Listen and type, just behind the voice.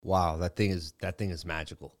Wow, that thing is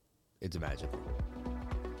magical. It's magical.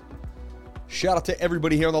 Shout out to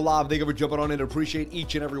everybody here on the live. Thank you for jumping on in. Appreciate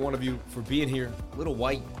each and every one of you for being here. A little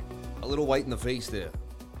white in the face there.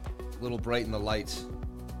 A little bright in the lights.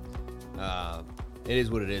 It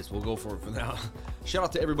is what it is. We'll go for it for now. Shout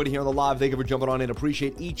out to everybody here on the live. Thank you for jumping on in.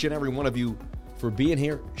 Appreciate each and every one of you for being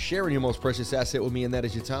here, sharing your most precious asset with me, and that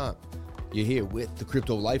is your time. You're here with the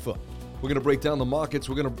Crypto Lifer. We're going to break down the markets.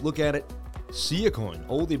 We're going to look at it. Sia Coin,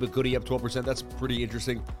 oldie but goodie, up 12%. That's pretty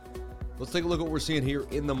interesting. Let's take a look at what we're seeing here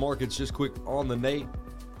in the markets just quick on the Nate.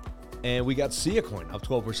 And we got Sia Coin up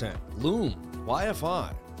 12%. Loom,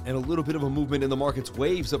 YFI, and a little bit of a movement in the markets.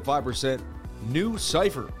 Waves up 5%. New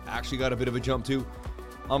Cypher actually got a bit of a jump too.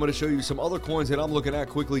 I'm going to show you some other coins that I'm looking at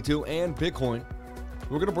quickly too, and Bitcoin.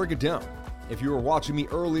 We're going to break it down. If you were watching me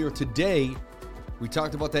earlier today, we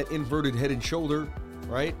talked about that inverted head and shoulder,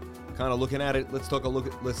 right? Kind of looking at it. Let's take a look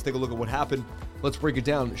at what happened. Let's break it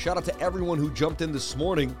down. Shout out to everyone who jumped in this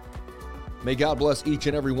morning. May God bless each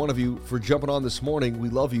and every one of you for jumping on this morning. We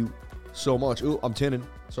love you so much. Ooh, I'm tinning.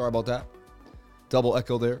 Sorry about that. Double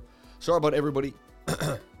echo there. Sorry about everybody.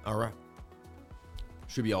 All right.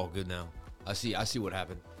 Should be all good now. I see what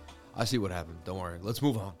happened. Don't worry. Let's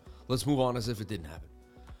move on. Let's move on as if it didn't happen.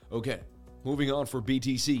 Okay. Moving on for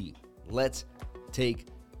BTC. Let's take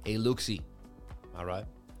a look-see. All right.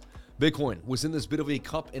 Bitcoin was in this bit of a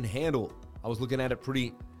cup and handle. I was looking at it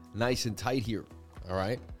pretty nice and tight here. All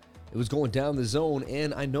right. It was going down the zone,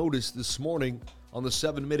 and I noticed this morning on the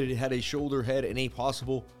 7-minute it had a shoulder head and a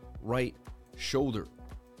possible right shoulder.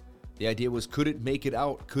 The idea was, could it make it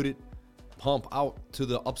out? Could it pump out to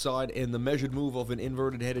the upside? And the measured move of an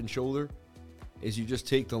inverted head and shoulder is you just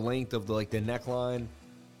take the length of the neckline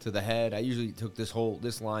to the head. I usually took this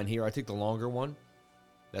line here. I take the longer one.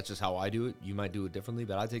 That's just how I do it. You might do it differently,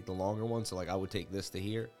 but I take the longer one. So I would take this to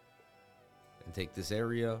here and take this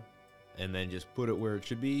area and then just put it where it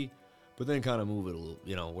should be, but then kind of move it a little,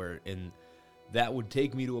 and that would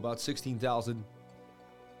take me to about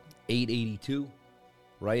 16,882,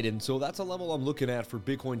 right? And so that's a level I'm looking at for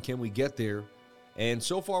Bitcoin. Can we get there? And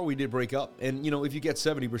so far we did break up. And, if you get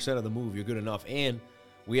 70% of the move, you're good enough. And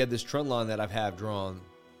we had this trend line that I've drawn.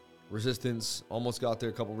 Resistance, almost got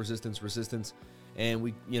there, a couple resistance. And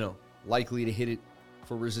we, likely to hit it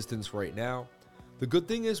for resistance right now. The good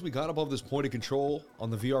thing is we got above this point of control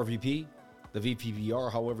on the VRVP, the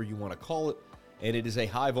VPVR, however you want to call it. And it is a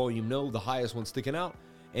high volume node, the highest one sticking out.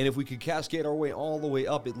 And if we could cascade our way all the way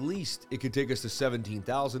up, at least it could take us to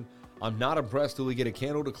 17,000. I'm not impressed till we get a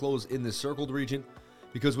candle to close in this circled region,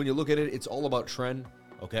 because when you look at it, it's all about trend,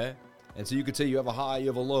 okay? And so you could say you have a high, you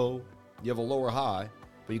have a low, you have a lower high,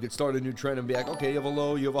 but you could start a new trend and be like, okay, you have a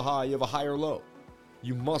low, you have a high, you have a higher low.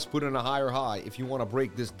 You must put in a higher high if you want to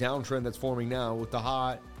break this downtrend that's forming now with the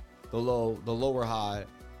high, the low, the lower high,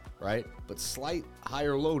 right? But slight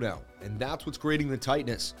higher low down, and that's what's creating the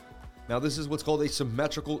tightness. Now, this is what's called a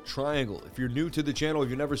symmetrical triangle. If you're new to the channel, if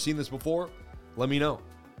you've never seen this before, let me know.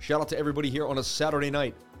 Shout out to everybody here on a Saturday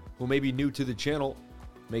night who may be new to the channel.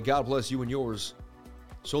 May God bless you and yours.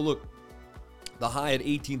 So look, the high at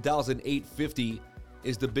 18,850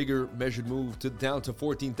 is the bigger measured move down to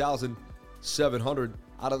 14,700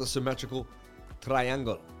 out of the symmetrical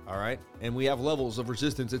triangle, all right? And we have levels of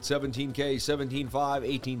resistance at 17K, 17.5,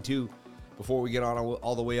 18.2 before we get on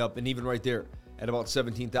all the way up, and even right there at about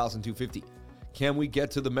 17,250. Can we get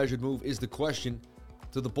to the measured move is the question.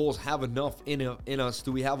 Do the bulls have enough in us?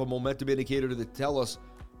 Do we have a momentum indicator to tell us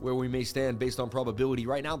where we may stand based on probability?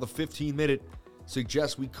 Right now, the 15-minute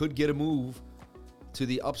suggests we could get a move to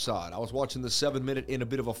the upside. I was watching the 7-minute in a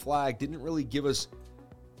bit of a flag. Didn't really give us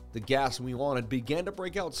the gas we wanted. Began to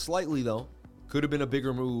break out slightly, though. Could have been a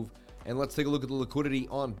bigger move. And let's take a look at the liquidity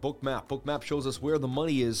on Bookmap. Bookmap shows us where the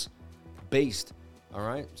money is based. All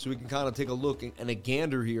right? So we can kind of take a look and a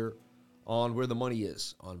gander here on where the money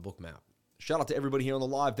is on Bookmap. Shout out to everybody here on the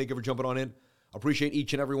live. Thank you for jumping on in. Appreciate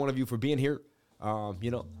each and every one of you for being here.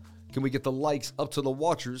 Can we get the likes up to the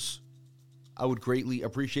watchers? I would greatly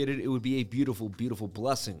appreciate it. It would be a beautiful, beautiful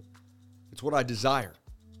blessing. It's what I desire.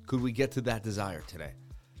 Could we get to that desire today?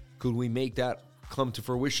 Could we make that come to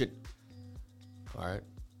fruition? All right.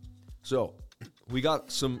 So we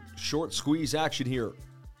got some short squeeze action here.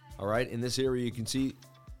 All right. In this area, you can see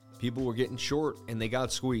people were getting short and they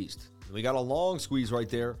got squeezed. We got a long squeeze right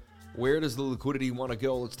there. Where does the liquidity want to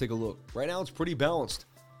go? Let's take a look. Right now, it's pretty balanced.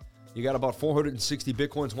 You got about 460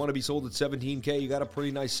 Bitcoins want to be sold at 17K. You got a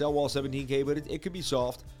pretty nice sell wall, 17K, but it could be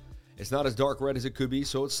soft. It's not as dark red as it could be,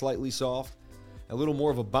 so it's slightly soft. A little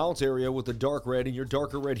more of a bounce area with the dark red and your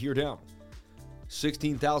darker red here down.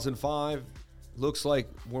 16,005. Looks like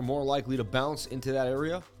we're more likely to bounce into that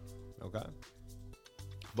area. Okay.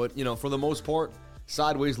 But, for the most part,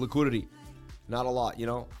 sideways liquidity. Not a lot,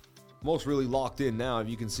 Most really locked in now. If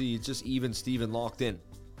you can see, it's just even Steven locked in.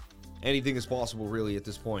 Anything is possible, really, at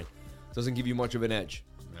this point. Doesn't give you much of an edge.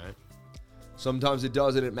 Right? Sometimes it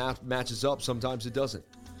does, and it matches up. Sometimes it doesn't.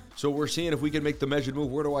 So we're seeing if we can make the measured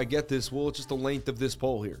move. Where do I get this? Well, it's just the length of this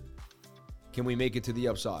pole here. Can we make it to the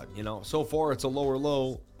upside? So far it's a lower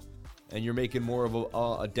low, and you're making more of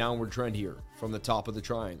a downward trend here from the top of the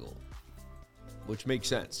triangle, which makes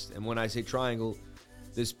sense. And when I say triangle,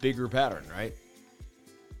 this bigger pattern, right?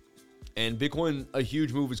 And Bitcoin, a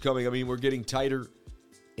huge move is coming. I mean, we're getting tighter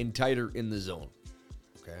and tighter in the zone.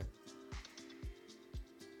 Okay.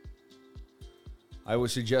 I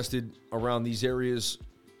was suggested around these areas,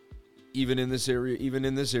 even in this area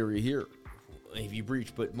here, if you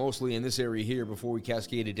breach, but mostly in this area here before we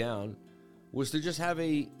cascaded down, was to just have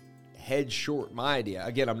a hedge short. My idea,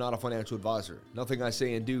 again, I'm not a financial advisor. Nothing I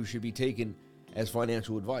say and do should be taken as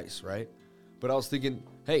financial advice, right? But I was thinking,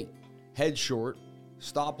 hey, hedge short,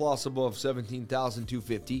 stop loss above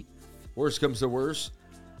 17,250. Worst comes to worst,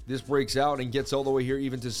 this breaks out and gets all the way here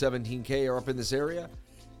even to 17K or up in this area.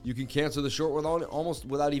 You can cancel the short almost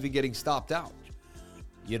without even getting stopped out.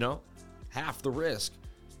 Half the risk.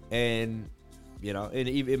 And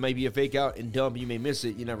it might be a fake out and dump. You may miss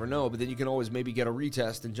it. You never know. But then you can always maybe get a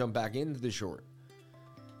retest and jump back into the short.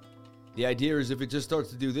 The idea is if it just starts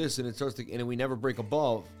to do this and we never break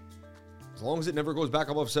above, as long as it never goes back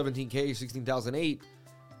above 17K, 16,008,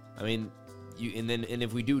 I mean, and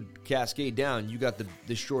if we do cascade down, you got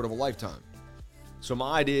the short of a lifetime. So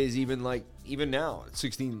my idea is even now at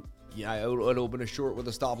 16, I would open a short with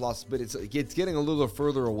a stop loss, but it's getting a little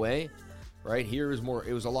further away. Right here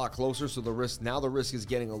it was a lot closer, so the risk is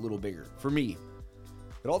getting a little bigger for me.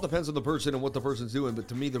 It all depends on the person and what the person's doing, but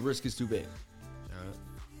to me the risk is too big.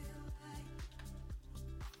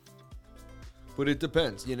 But it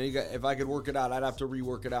depends. If I could work it out, I'd have to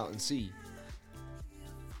rework it out and see.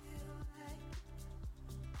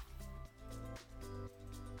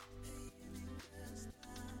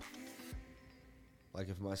 Like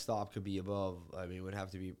if my stop could be above, I mean, it would have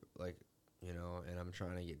to be like, and I'm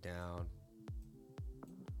trying to get down.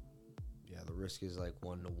 Yeah, the risk is like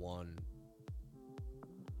 1 to 1.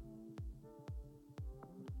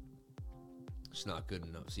 It's not good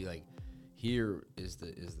enough. See, like here is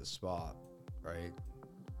the spot, right?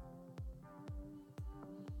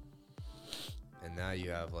 And now you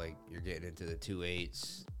have you're getting into the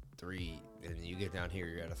 2/8, 3, and you get down here,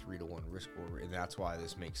 you're at a 3 to 1 risk order, and that's why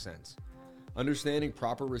this makes sense. Understanding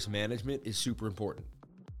proper risk management is super important.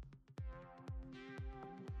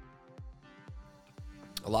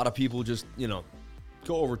 A lot of people just,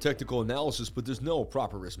 go over technical analysis, but there's no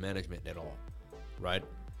proper risk management at all, right?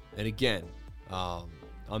 And again,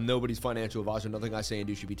 I'm nobody's financial advisor. Nothing I say and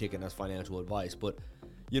do should be taken as financial advice, but,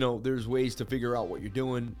 there's ways to figure out what you're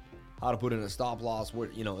doing, how to put in a stop loss, what,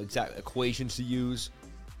 exact equations to use,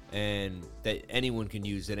 and that anyone can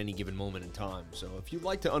use at any given moment in time. So if you'd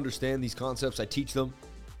like to understand these concepts, I teach them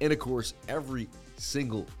in a course every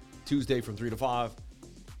single Tuesday from 3 to 5.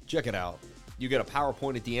 Check it out. You get a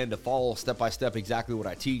PowerPoint at the end to follow step-by-step exactly what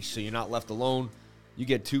I teach, so you're not left alone. You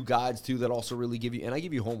get 2 guides, too, that also really give you, and I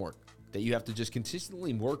give you homework that you have to just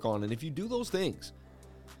consistently work on. And if you do those things,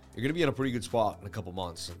 you're going to be in a pretty good spot in a couple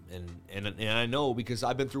months. And I know because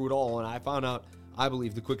I've been through it all, and I found out, I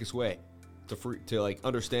believe, the quickest way to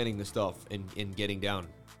understanding this stuff and getting down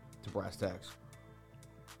to brass tacks.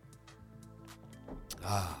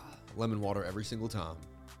 Lemon water every single time.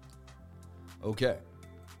 Okay.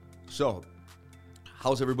 So,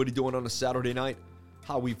 how's everybody doing on a Saturday night?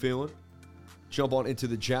 How we feeling? Jump on into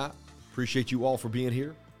the chat. Appreciate you all for being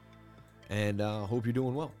here. And hope you're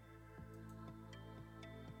doing well.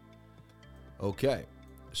 Okay.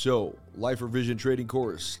 So, Lifer Vision Trading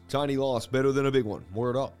Course. Tiny loss, better than a big one.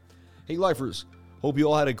 Word up. Hey, Lifers. Hope you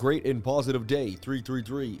all had a great and positive day.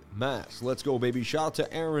 333 Mass. Let's go, baby. Shout out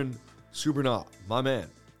to Aaron Supernaut, my man.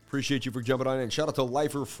 Appreciate you for jumping on in. Shout out to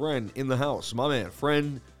Lifer Friend in the house, my man.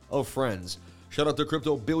 Friend of friends. Shout out to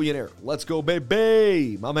Crypto Billionaire. Let's go,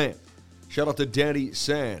 baby, my man. Shout out to Danny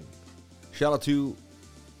San. Shout out to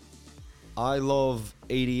I Love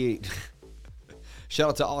 88. Shout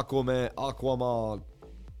out to Aquaman.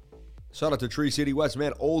 Shout out to Tree City West,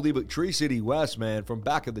 man. Oldie, but Tree City West, man, from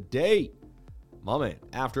back in the day. My man.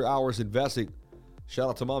 After hours investing. Shout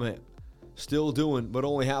out to my man. Still doing, but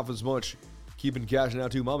only half as much. Keeping cash now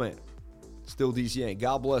too, my man. Still DCing.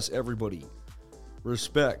 God bless everybody.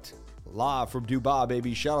 Respect. Live from Dubai,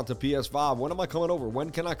 baby. Shout out to PS5. When am I coming over? When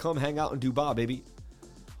can I come hang out in Dubai, baby?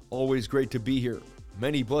 Always great to be here.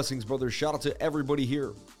 Many blessings, brother. Shout out to everybody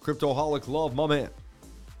here. Cryptoholic Love, my man.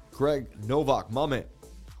 Greg Novak, my man.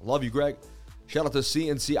 Love you, Greg. Shout out to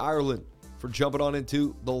CNC Ireland for jumping on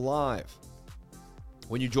into the live.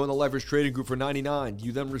 When you join the Lifers Trading Group for $99,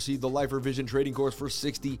 you then receive the Lifer Vision Trading Course for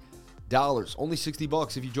 $60. Only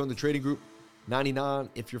 $60 if you join the trading group, $99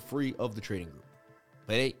 if you're free of the trading group.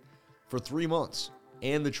 But hey, for 3 months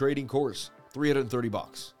and the trading course,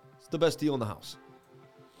 $330. It's the best deal in the house.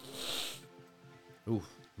 Ooh,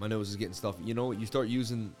 my nose is getting stuffy. You know, you start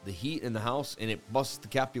using the heat in the house and it busts the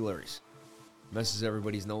capillaries. Messes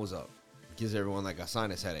everybody's nose up. Gives everyone like a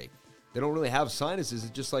sinus headache. They don't really have sinuses.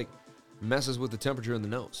 It just like messes with the temperature in the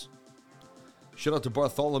nose. Shout out to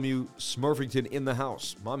Bartholomew Smurfington in the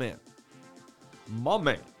house. My man. My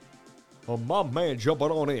man. Oh, my man jumping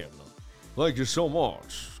on in. Thank you so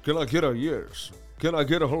much. Can I get a yes? Can I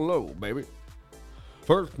get a hello, baby?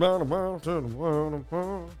 First man, nah,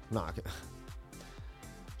 I can't.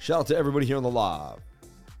 Shout out to everybody here on the live.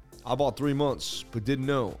 I bought 3 months, but didn't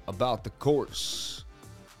know about the course.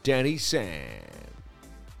 Danny Sand.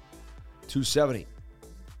 270.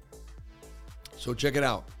 So check it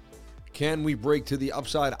out. Can we break to the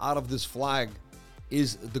upside out of this flag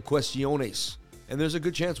is the questiones. And there's a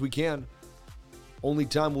good chance we can. Only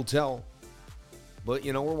time will tell. But,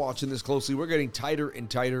 you know, we're watching this closely. We're getting tighter and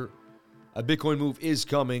tighter. A Bitcoin move is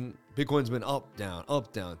coming. Bitcoin's been up, down,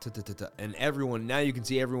 and everyone, now you can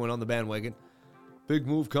see everyone on the bandwagon. Big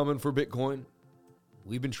move coming for Bitcoin.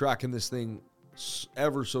 We've been tracking this thing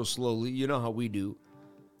ever so slowly. You know how we do.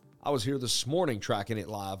 I was here this morning tracking it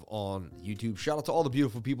live on YouTube. Shout out to all the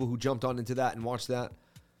beautiful people who jumped on into that and watched that.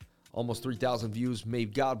 Almost 3,000 views. May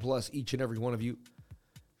God bless each and every one of you.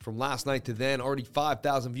 From last night to then, already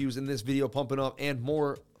 5,000 views in this video pumping up and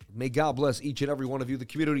more. May God bless each and every one of you. The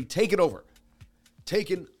community taking over.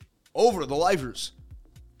 Taking over the lifers.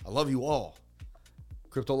 I love you all.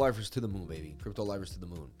 Crypto lifers to the moon, baby. Crypto lifers to the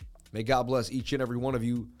moon. May God bless each and every one of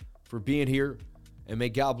you for being here. And may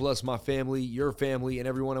God bless my family, your family, and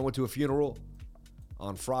everyone. I went to a funeral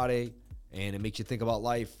on Friday, and it makes you think about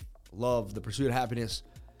life, love, the pursuit of happiness,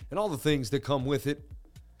 and all the things that come with it.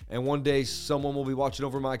 And one day, someone will be watching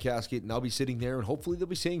over my casket, and I'll be sitting there, and hopefully they'll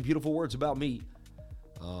be saying beautiful words about me.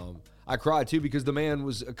 I cried, too, because the man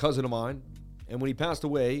was a cousin of mine, and when he passed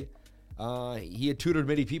away, he had tutored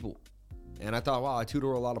many people. And I thought, wow, I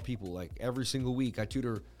tutor a lot of people. Like, every single week, I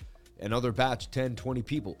tutor another batch, 10, 20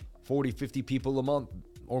 people. 40, 50 people a month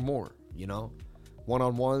or more, you know,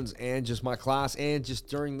 one-on-ones and just my class and just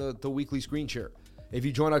during the weekly screen share. If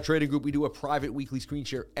you join our trading group, we do a private weekly screen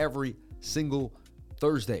share every single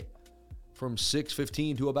Thursday from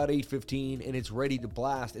 6:15 to about 8:15, and it's ready to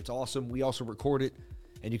blast. It's awesome. We also record it,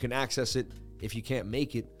 and you can access it if you can't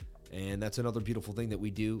make it, and that's another beautiful thing that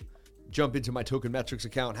we do. Jump into my Token Metrics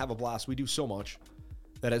account, have a blast. We do so much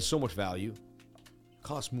that has so much value.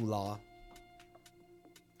 Cost moolah.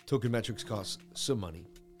 Token Metrics costs some money.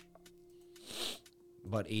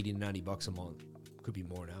 About $80 to $90 a month. Could be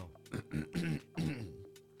more now.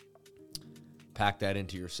 Pack that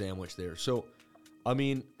into your sandwich there. So, I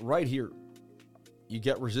mean, right here, you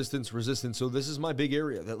get resistance. So this is my big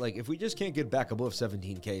area that, like, if we just can't get back above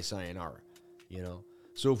 17K sayonara, you know.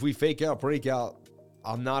 So if we fake out, break out,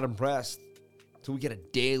 I'm not impressed till we get a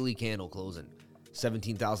daily candle closing.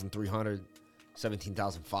 17,300.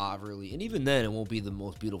 17,005 really, and even then it won't be the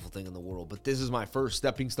most beautiful thing in the world, but this is my first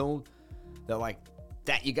stepping stone that, like,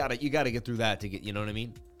 that you gotta get through that to get, you know what I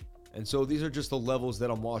mean? And so these are just the levels that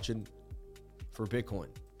I'm watching for Bitcoin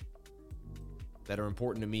that are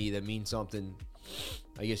important to me, that mean something.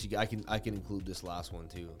 I guess I can include this last one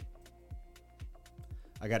too.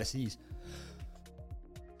 I gotta sneeze.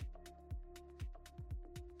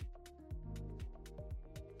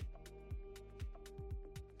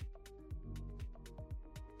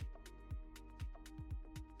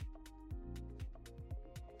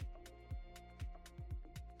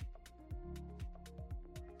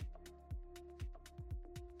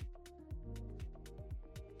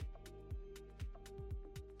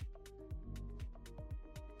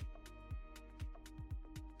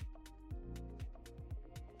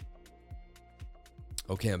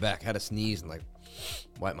 Okay, I'm back. Had to sneeze and, like,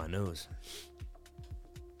 wipe my nose.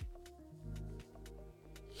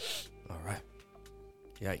 All right.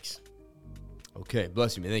 Yikes. Okay,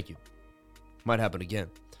 bless you, man. Thank you. Might happen again.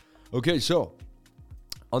 Okay, so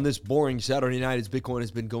on this boring Saturday night, as Bitcoin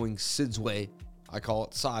has been going Sid's way, I call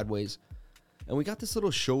it sideways, and we got this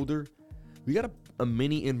little shoulder. We got a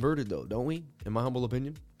mini inverted, though, don't we? In my humble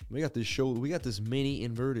opinion, we got this shoulder. We got this mini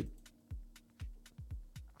inverted.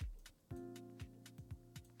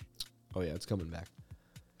 Oh, yeah, it's coming back.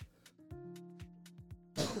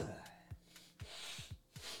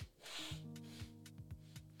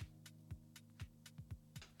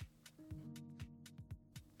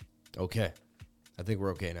 Okay. I think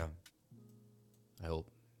we're okay now. I hope.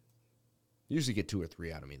 You usually get 2 or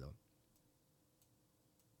 3 out of me, though.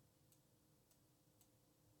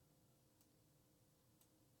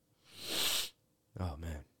 Oh,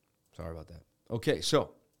 man. Sorry about that. Okay,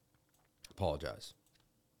 so. Apologize.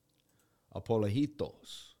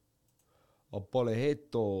 Apolojitos. Apolojito.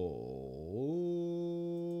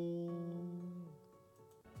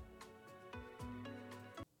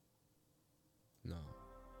 No.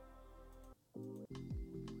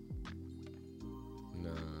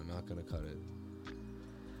 No, not gonna cut it.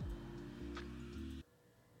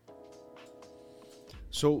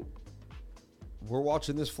 So, we're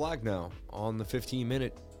watching this flag now on the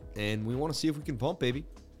 15-minute, and we want to see if we can pump, baby.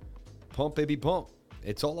 Pump, baby, pump.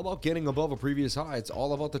 It's all about getting above a previous high. It's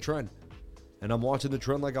all about the trend. And I'm watching the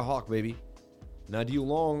trend like a hawk, baby. Now, do you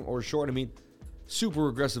long or short? I mean, super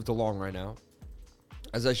aggressive to long right now.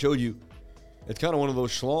 As I showed you, it's kind of one of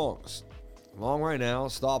those schlongs. Long right now,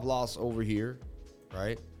 stop loss over here,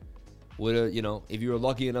 right? With a, you know, if you were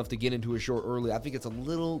lucky enough to get into a short early, I think it's a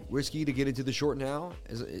little risky to get into the short now.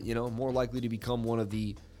 As you know, more likely to become one of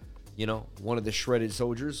the, you know, one of the shredded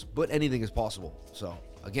soldiers. But anything is possible. So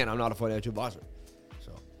again, I'm not a financial advisor.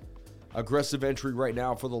 So aggressive entry right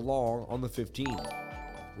now for the long on the 15.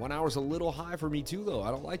 1 hour's a little high for me too, though.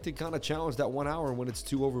 I don't like to kind of challenge that 1 hour when it's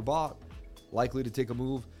too overbought, likely to take a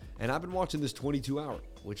move. And I've been watching this 22 hour,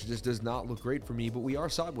 which just does not look great for me, but we are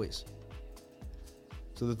sideways.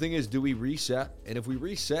 So the thing is, do we reset? And if we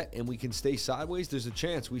reset and we can stay sideways, there's a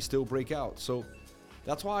chance we still break out. So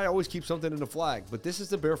that's why I always keep something in the flag. But this is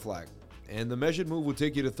the bear flag. And the measured move will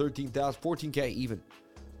take you to 13,000, 14K even.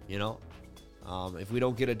 You know? If we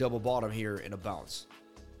don't get a double bottom here and a bounce.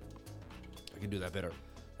 I can do that better.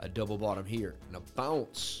 A double bottom here and a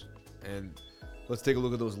bounce. And let's take a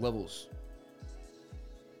look at those levels.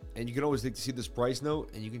 And you can always see this price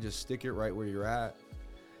note, and you can just stick it right where you're at.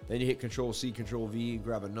 Then you hit Control C, Control V,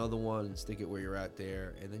 grab another one, and stick it where you're at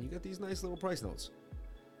there. And then you get these nice little price notes.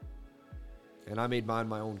 And I made mine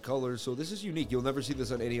my own colors, so this is unique. You'll never see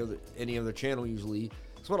this on any other channel usually.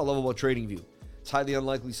 That's what I love about TradingView. It's highly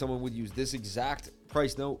unlikely someone would use this exact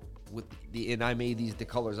price note with and I made these the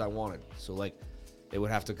colors I wanted. So like they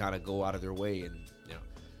would have to kind of go out of their way and you know.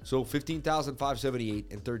 So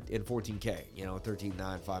 15,578 and 14K, you know,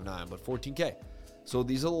 13,959, but 14K. So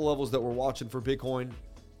these are the levels that we're watching for Bitcoin.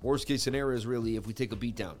 Worst case scenario is really if we take a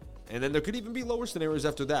beat down. And then there could even be lower scenarios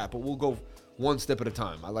after that, but we'll go one step at a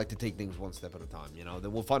time. I like to take things one step at a time, you know.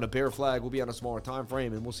 Then we'll find a bear flag, we'll be on a smaller time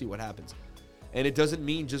frame, and we'll see what happens. And it doesn't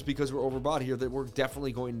mean just because we're overbought here that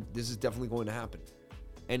this is definitely going to happen.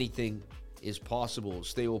 Anything is possible.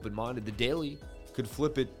 Stay open-minded. The daily could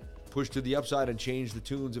flip it, push to the upside, and change the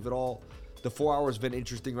tunes of it all. The 4 hour has been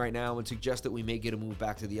interesting right now and suggests that we may get a move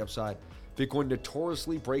back to the upside. Bitcoin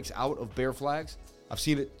notoriously breaks out of bear flags. I've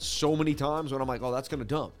seen it so many times when I'm like, oh, that's going to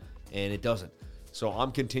dump. And it doesn't. So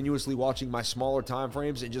I'm continuously watching my smaller time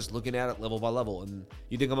frames and just looking at it level by level. And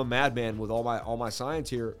you think I'm a madman with all my science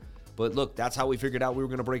here. But look, that's how we figured out we were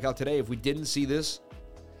going to break out today. If we didn't see this,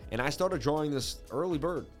 and I started drawing this early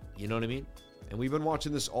bird, you know what I mean? And we've been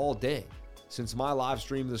watching this all day since my live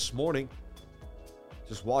stream this morning.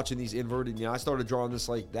 Just watching these inverted, you know, I started drawing this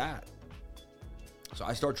like that. So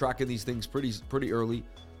I start tracking these things pretty early.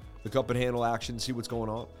 The cup and handle action, see what's going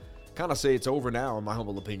on. Kind of say it's over now, in my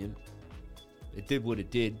humble opinion. It did what it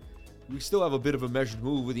did. We still have a bit of a measured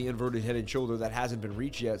move with the inverted head and shoulder that hasn't been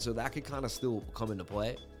reached yet, so that could kind of still come into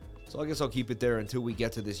play. So I guess I'll keep it there until we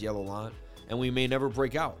get to this yellow line, and we may never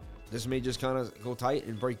break out. This may just kind of go tight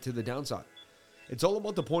and break to the downside. It's all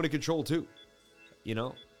about the point of control too, you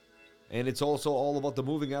know? And it's also all about the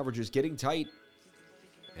moving averages getting tight.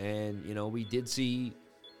 And, you know, we did see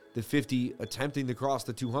the 50 attempting to cross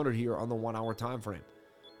the 200 here on the 1 hour time frame.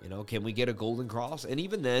 You know, can we get a golden cross? And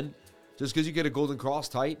even then, just because you get a golden cross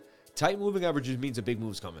tight moving averages means a big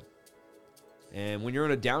move's coming. And when you're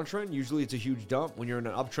in a downtrend, usually it's a huge dump. When you're in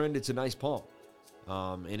an uptrend, it's a nice pump.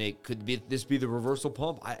 And it could be the reversal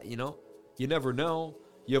pump. You know, you never know.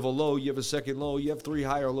 You have a low, you have a second low, you have 3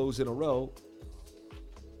 higher lows in a row.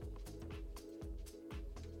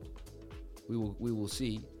 We will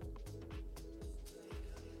see.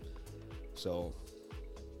 So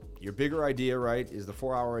your bigger idea, right, is the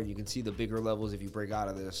 4 hour, and you can see the bigger levels if you break out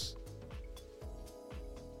of this.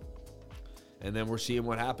 And then we're seeing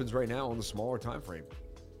what happens right now on the smaller time frame.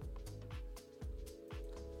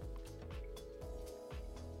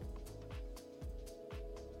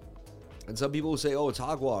 And some people will say, oh, it's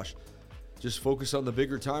hogwash. Just focus on the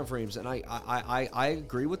bigger time frames. And I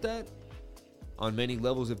agree with that on many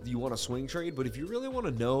levels if you want to swing trade. But if you really want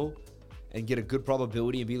to know and get a good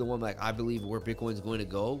probability and be the one like, I believe where Bitcoin's going to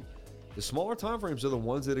go, The smaller time frames are the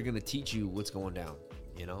ones that are going to teach you what's going down,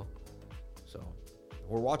 you know? So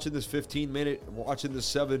we're watching this 15-minute, we're watching this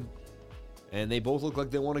 7, and they both look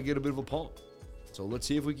like they want to get a bit of a pump. So let's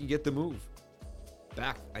see if we can get the move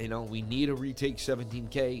back. You know, we need to retake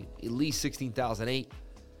 17K, at least 16,008.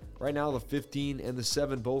 Right now, the 15 and the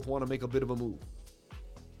 7 both want to make a bit of a move.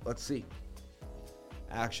 Let's see.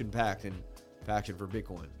 Action-packed and passion for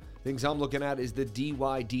Bitcoin. Things I'm looking at is the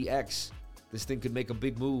DYDX. This thing could make a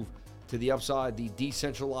big move to the upside. The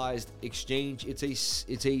decentralized exchange. It's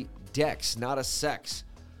a DEX, not a SEX.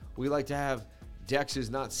 We like to have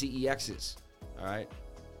DEXs, not CEXs. All right.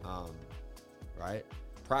 Right.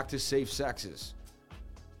 Practice safe sexes.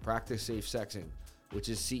 Practice safe sexing, which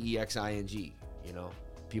is CEXING. You know,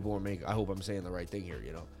 people are making. I hope I'm saying the right thing here.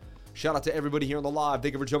 You know, shout out to everybody here on the live.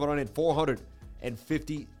 Thank you for jumping on in.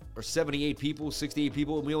 450 or 78 people, 68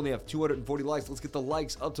 people, and we only have 240 likes. Let's get the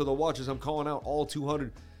likes up to the watchers. I'm calling out all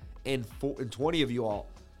 220 of you all.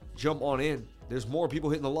 Jump on in. There's more people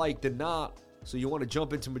hitting the like than not, so you want to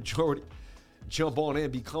jump into majority. Jump on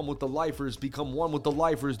in, become with the lifers, become one with the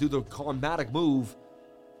lifers, do the karmatic move.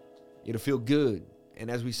 It'll feel good. And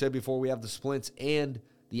as we said before, we have the splints and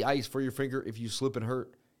the ice for your finger if you slip and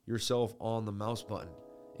hurt yourself on the mouse button.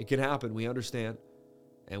 It can happen, we understand.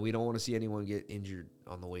 And we don't want to see anyone get injured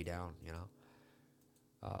on the way down, you know.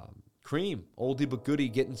 Cream, oldie but goodie,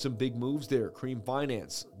 getting some big moves there. Cream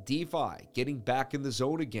Finance, DeFi, getting back in the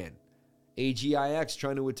zone again. AGIX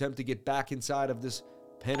trying to attempt to get back inside of this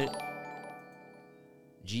pennant.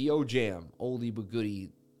 GeoJam, oldie but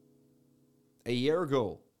goodie. A year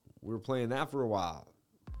ago, we were playing that for a while.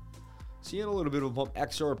 Seeing a little bit of a bump.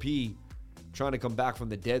 XRP trying to come back from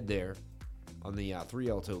the dead there on the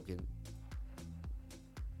 3L token.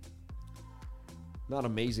 Not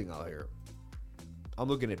amazing out here. I'm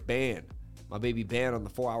looking at BAN. My baby BAN on the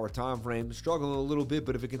 4-hour time frame. Struggling a little bit,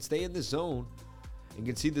 but if it can stay in this zone and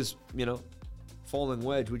can see this, you know, falling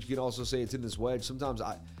wedge, which you can also say it's in this wedge. Sometimes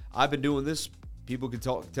I've been doing this. People can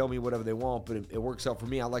tell me whatever they want, but it works out for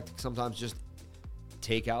me. I like to sometimes just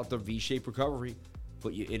take out the V-shaped recovery,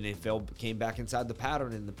 and it came back inside the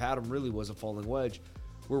pattern, and the pattern really was a falling wedge.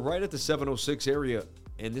 We're right at the 706 area,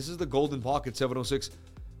 and this is the golden pocket 706.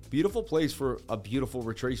 Beautiful place for a beautiful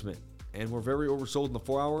retracement, and we're very oversold in the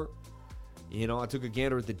 4-hour. You know, I took a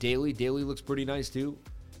gander at the daily. Daily looks pretty nice too,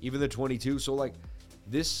 even the 22. So like,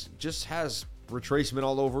 this just has retracement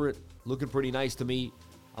all over it, looking pretty nice to me.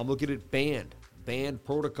 I'm looking at BAN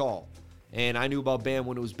protocol, and I knew about BAN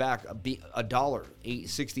when it was back a dollar,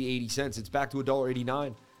 80 cents. It's back to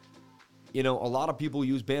 $1.89. You know, a lot of people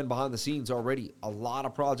use BAN behind the scenes already. A lot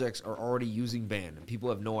of projects are already using BAN, and people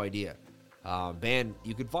have no idea. BAN,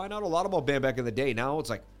 you could find out a lot about BAN back in the day. Now it's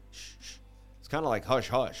like, shh. It's kind of like hush,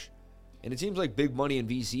 hush. And it seems like big money and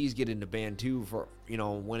VCs get into BAN too for, you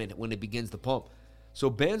know, when it begins to pump. So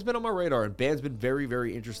BAN's been on my radar, and BAN's been very,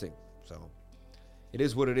 very interesting. So it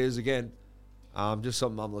is what it is. Again, just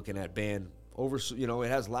something I'm looking at. BAN over, you know, it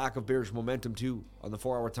has lack of bearish momentum too on the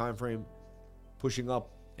 4-hour time frame, pushing up,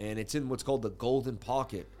 and it's in what's called the golden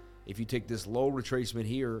pocket. If you take this low retracement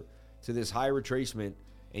here to this high retracement,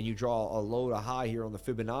 and you draw a low to high here on the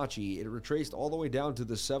Fibonacci, it retraced all the way down to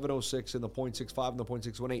the 706 and the 0.65 and the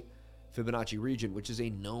 0.618 Fibonacci region, which is a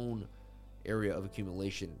known area of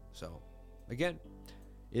accumulation. So again,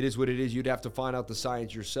 it is what it is. You'd have to find out the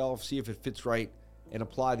science yourself, see if it fits right, and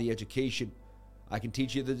apply the education. I can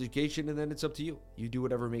teach you the education, and then it's up to you. You do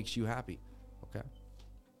whatever makes you happy. Okay?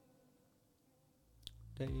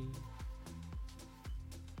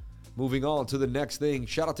 Moving on to the next thing.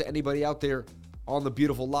 Shout out to anybody out there on the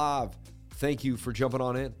beautiful live. Thank you for jumping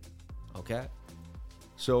on in. Okay?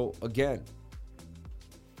 So again,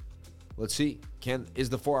 let's see. Is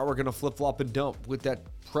the 4-hour going to flip-flop and dump with that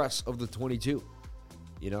press of the 22?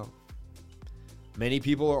 You know? Many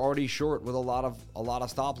people are already short with a lot of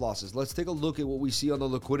stop losses. Let's take a look at what we see on the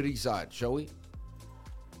liquidity side, shall we?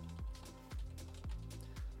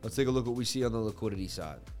 Let's take a look at what we see on the liquidity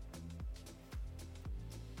side.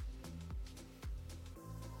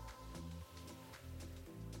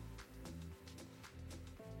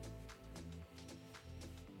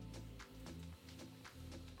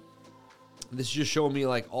 This is just showing me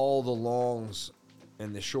like all the longs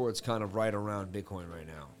and the shorts kind of right around Bitcoin right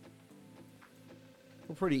now.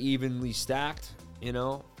 We're pretty evenly stacked, you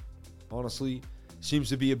know. Honestly, seems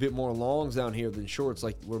to be a bit more longs down here than shorts.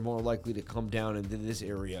 Like, we're more likely to come down into this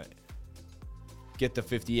area, get the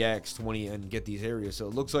 50x, 20, and get these areas. So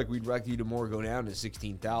it looks like we'd likely to more go down to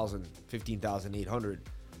 16,000, 15,800.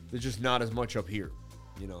 There's just not as much up here.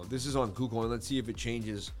 You know, this is on KuCoin. Let's see if it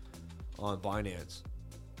changes on Binance.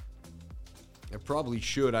 I probably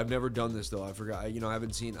should. I've never done this though. I forgot. I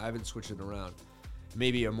haven't switched it around.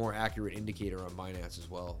 Maybe a more accurate indicator on Binance as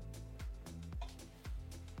well.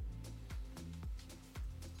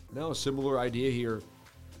 No, similar idea here,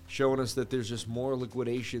 showing us that there's just more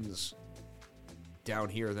liquidations down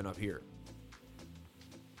here than up here.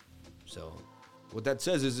 So what that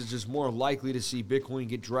says is it's just more likely to see Bitcoin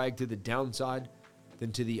get dragged to the downside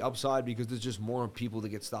than to the upside, because there's just more people that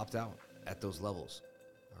get stopped out at those levels.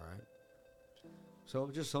 All right. So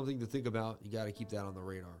just something to think about. You got to keep that on the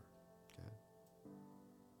radar. Okay.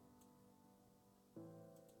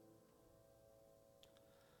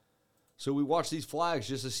 So we watch these flags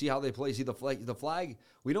just to see how they play. See the flag.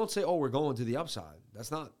 We don't say, oh, we're going to the upside.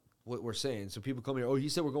 That's not what we're saying. So people come here, oh, he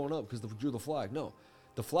said we're going up because drew the flag. No,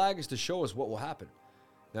 the flag is to show us what will happen.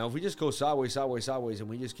 Now, if we just go sideways, and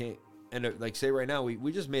we just can't, and like say right now,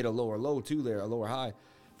 we just made a lower low too there, a lower high.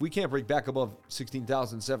 If we can't break back above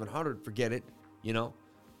 16,700, forget it.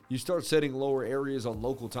 You start setting lower areas on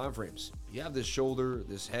local time frames. You have this shoulder,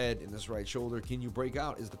 this head, and this right shoulder. Can you break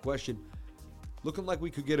out is the question. Looking like we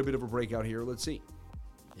could get a bit of a breakout here. Let's see.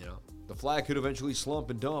 The flag could eventually slump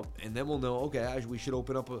and dump, and then we'll know, okay, we should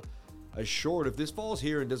open up a short. If this falls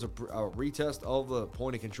here and does a retest of the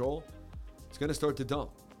point of control, it's going to start to dump.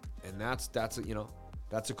 And that's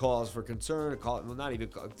a cause for concern.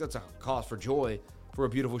 That's a cause for joy for a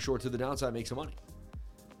beautiful short to the downside. Make some money.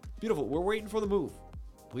 Beautiful. We're waiting for the move.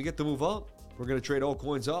 We get the move up, we're going to trade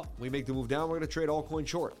altcoins up. We make the move down, we're going to trade altcoin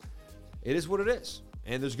short. It is what it is.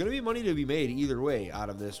 And there's going to be money to be made either way out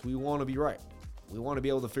of this. We want to be right. We want to be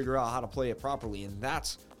able to figure out how to play it properly. And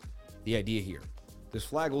that's the idea here. This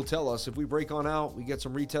flag will tell us if we break on out, we get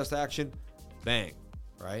some retest action, bang,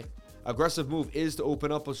 right? Aggressive move is to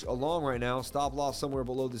open up a long right now, stop loss somewhere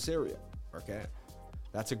below this area, okay?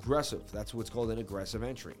 That's aggressive. That's what's called an aggressive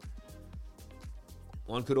entry.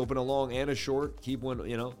 One could open a long and a short, keep one,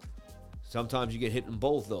 Sometimes you get hit in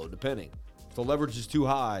both though, depending. If the leverage is too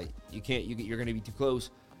high, you're going to be too close.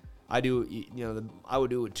 I would do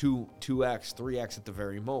it 2x, 3x at the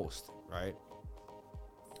very most, right?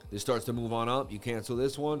 This starts to move on up. You cancel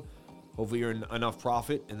this one. Hopefully you're in enough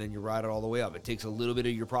profit, and then you ride it all the way up. It takes a little bit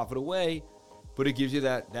of your profit away, but it gives you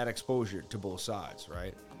that exposure to both sides,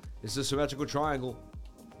 right? It's a symmetrical triangle,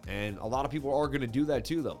 and a lot of people are going to do that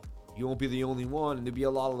too, though. You won't be the only one, and there'll be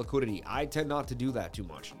a lot of liquidity. I tend not to do that too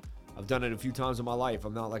much. I've done it a few times in my life.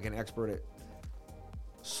 I'm not like an expert at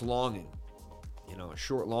slonging,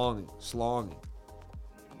 short long, slong.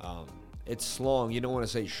 It's slong. You don't want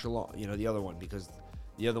to say shlong, the other one, because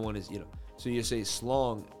the other one is, so you say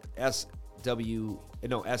slong, S-H-L-O-N-G.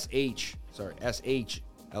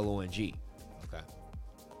 Okay.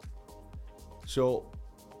 So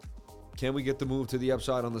can we get the move to the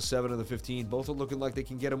upside on the 7 or the 15? Both are looking like they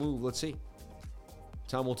can get a move. Let's see.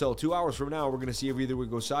 Time will tell. 2 hours from now, we're going to see if either we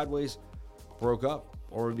go sideways, broke up,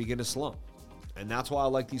 or we begin to slump. And that's why I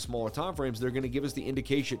like these smaller time frames. They're going to give us the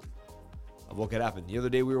indication of what could happen. The other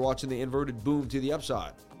day, we were watching the inverted boom to the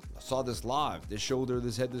upside. I saw this live. This shoulder,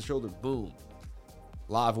 this head, this shoulder, boom.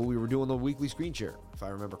 Live when we were doing the weekly screen share, if I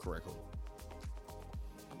remember correctly.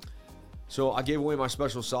 So I gave away my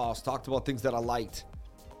special sauce, talked about things that I liked,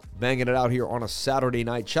 banging it out here on a Saturday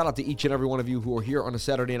night. Shout out to each and every one of you who are here on a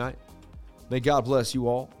Saturday night. May God bless you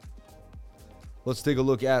all. Let's take a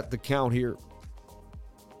look at the count here.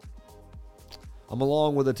 I'm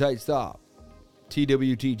along with a tight stop.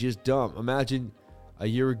 TWT just dump. Imagine a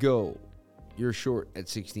year ago, you're short at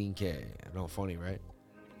 16K. No, funny, right?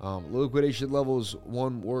 Liquidation levels,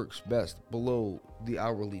 one works best below the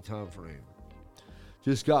hourly time frame.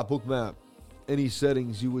 Just got Bookmap. Any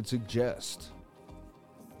settings you would suggest?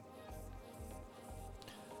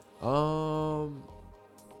 You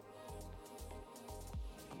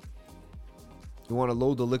want to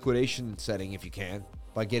load the liquidation setting if you can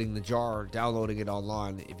by getting the jar, downloading it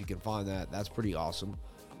online if you can find that. That's pretty awesome.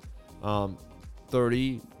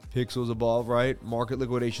 30 pixels above, right? Market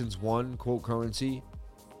liquidations 1, quote currency,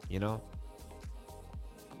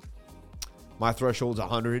 My threshold's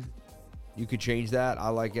 100. You could change that. I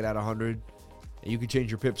like it at 100. And you could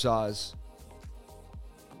change your pip size.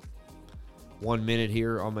 1 minute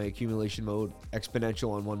here on my accumulation mode.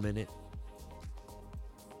 Exponential on 1 minute.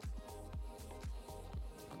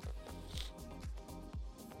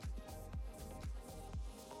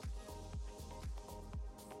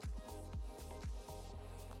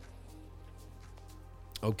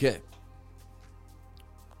 Okay.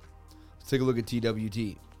 Let's take a look at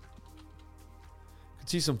TWT. Could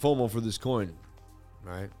see some FOMO for this coin,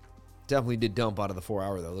 right? Definitely did dump out of the 4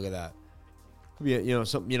 hour though. Look at that. Could be,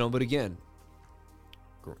 something, but again,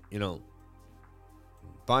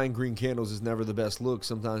 buying green candles is never the best look.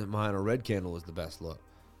 Sometimes buying a red candle is the best look.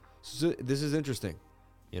 So this is interesting,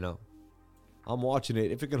 you know. I'm watching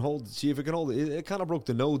it. If it can hold, see if it can hold it. It kind of broke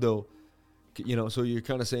the node though, you know. So you're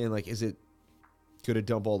kind of saying like, could it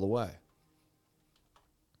dump all the way?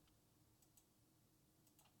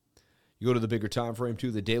 You go to the bigger time frame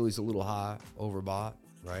too. The daily's a little high, overbought,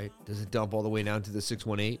 right? Does it dump all the way down to the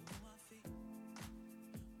 618?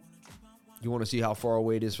 You want to see how far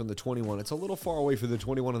away it is from the 21. It's a little far away for the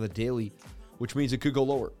 21 on the daily, which means it could go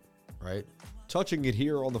lower, right? Touching it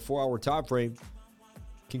here on the 4-hour time frame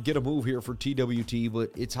can get a move here for TWT, but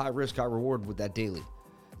it's high risk, high reward with that daily.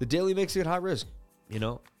 The daily makes it high risk, you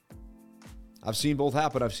know? I've seen both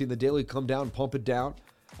happen. I've seen the daily come down, pump it down.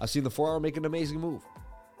 I've seen the 4-hour make an amazing move.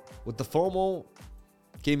 With the FOMO,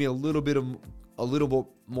 gave me a little bit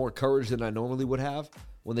more courage than I normally would have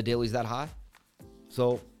when the daily's that high.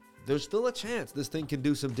 So there's still a chance this thing can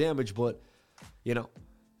do some damage, but you know,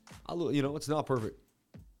 it's not perfect.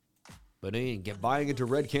 But buying into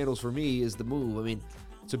red candles for me is the move. I mean,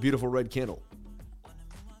 it's a beautiful red candle.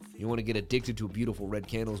 You want to get addicted to beautiful red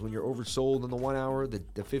candles when you're oversold in the 1 hour,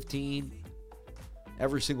 the 15,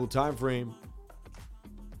 every single time frame.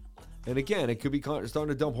 And again, it could be starting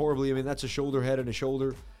to dump horribly. I mean, that's a shoulder, head, and a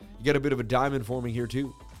shoulder. You get a bit of a diamond forming here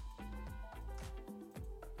too.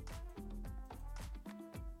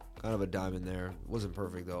 Kind of a diamond there. Wasn't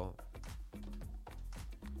perfect though.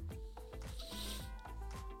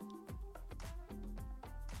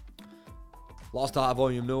 Lost a high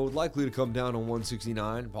volume node, likely to come down on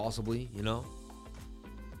 169, possibly, you know.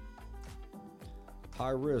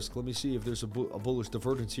 High risk. Let me see if there's a bullish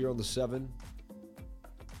divergence here on the 7.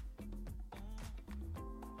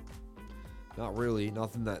 Not really.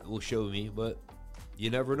 Nothing that will show me, but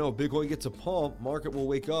you never know. Bitcoin gets a pump, market will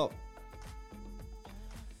wake up.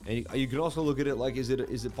 And you can also look at it like, is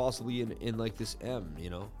it possibly in like this M, you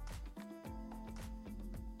know?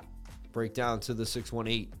 Break down to the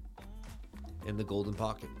 618 in the golden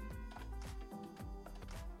pocket.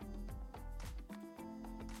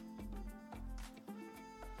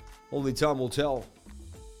 Only time will tell.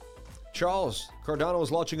 Charles Cardano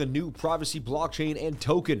is launching a new privacy blockchain and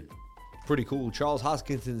token. Pretty cool. Charles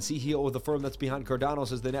Hoskinson, CEO of the firm that's behind Cardano,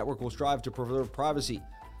 says the network will strive to preserve privacy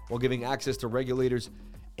while giving access to regulators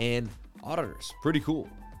and auditors. Pretty cool.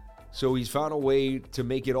 So he's found a way to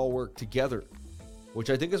make it all work together,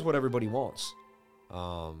 which I think is what everybody wants.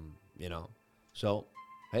 You know, so,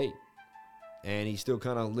 hey, and he's still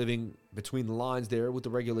kind of living between the lines there with the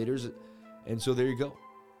regulators. And so there you go.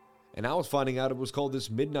 And I was finding out it was called this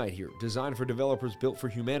Midnight here, designed for developers, built for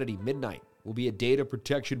humanity. Midnight will be a data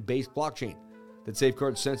protection-based blockchain that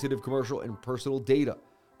safeguards sensitive commercial and personal data,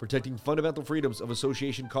 protecting fundamental freedoms of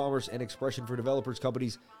association, commerce, and expression for developers,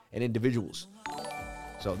 companies, and individuals.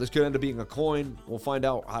 So this could end up being a coin. We'll find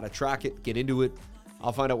out how to track it, get into it.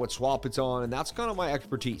 I'll find out what swap it's on, and that's kind of my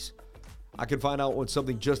expertise. I can find out when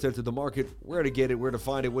something just entered the market, where to get it, where to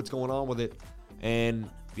find it, what's going on with it. And,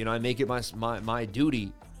 you know, I make it my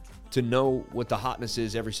duty to know what the hotness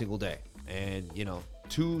is every single day. And, you know,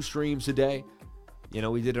 2 streams a day. You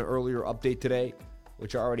know, we did an earlier update today,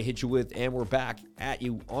 which I already hit you with, and we're back at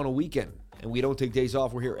you on a weekend. And we don't take days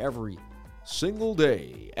off. We're here every single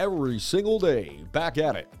day, back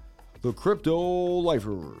at it. The Crypto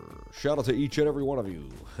Lifer. Shout out to each and every one of you.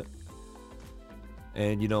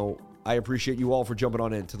 And, you know, I appreciate you all for jumping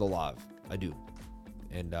on into the live. I do.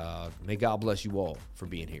 And may God bless you all for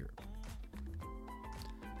being here.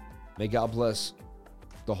 May God bless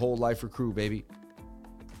the whole Lifer crew, baby.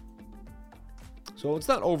 So it's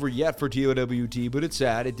not over yet for TOWT, but it's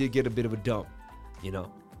sad. It did get a bit of a dump, you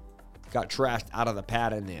know. Got trashed out of the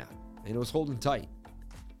pad in there. And it was holding tight.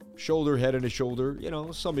 Shoulder, head, and a shoulder. You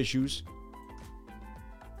know, some issues.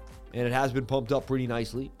 And it has been pumped up pretty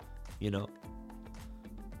nicely, you know.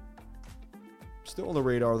 Still on the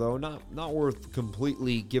radar, though. Not worth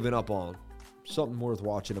completely giving up on. Something worth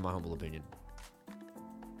watching, in my humble opinion.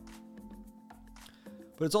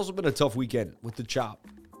 But it's also been a tough weekend with the chop,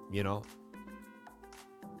 you know.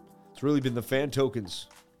 It's really been the fan tokens.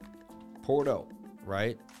 Porto,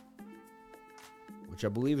 right? Which I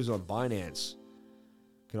believe is on Binance.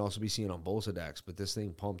 Can also be seen on BolsaDex, but this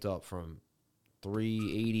thing pumped up from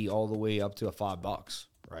 380 all the way up to $5,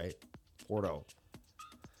 right? Porto.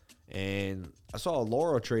 And I saw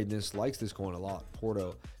Laura trading this, likes this coin a lot.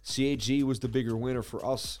 Porto. CHZ was the bigger winner for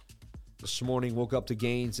us this morning. Woke up to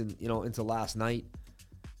gains and, you know, into last night.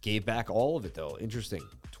 Gave back all of it, though. Interesting.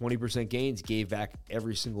 20% gains, gave back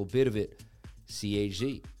every single bit of it.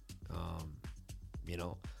 CHZ. You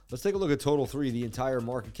know, let's take a look at Total 3, the entire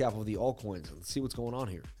market cap of the altcoins. Let's see what's going on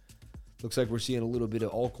here. Looks like we're seeing a little bit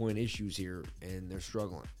of altcoin issues here, and they're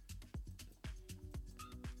struggling.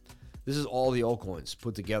 This is all the altcoins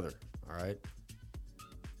put together, all right?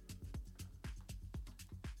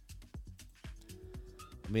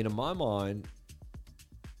 I mean, in my mind,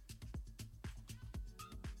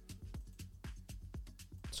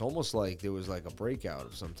 it's almost like there was like a breakout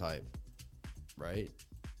of some type, right?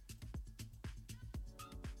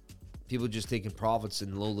 People just taking profits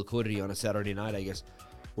in low liquidity on a Saturday night, I guess.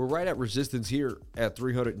 We're right at resistance here at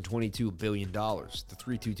 $322 billion, the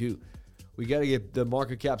 322. We got to get, the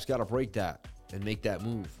market cap's got to break that and make that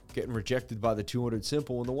move. Getting rejected by the 200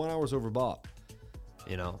 simple and the 1 hour's overbought.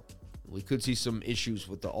 You know, we could see some issues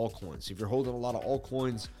with the altcoins. If you're holding a lot of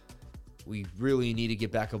altcoins, we really need to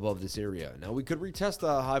get back above this area. Now, we could retest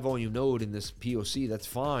a high volume node in this POC. That's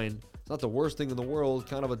fine. It's not the worst thing in the world,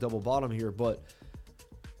 kind of a double bottom here, but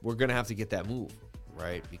we're going to have to get that move,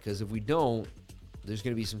 right? Because if we don't, there's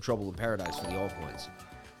going to be some trouble in paradise for the altcoins.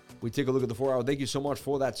 We take a look at the 4 hour. Thank you so much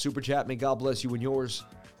for that super chat. May God bless you and yours.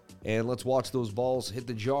 And let's watch those balls hit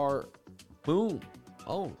the jar. Boom.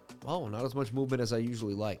 Oh, not as much movement as I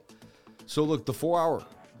usually like. So look, the 4 hour,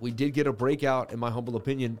 we did get a breakout, in my humble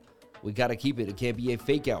opinion. We got to keep it. It can't be a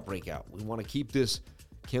fake out breakout. We want to keep this.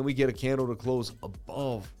 Can we get a candle to close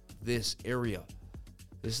above this area?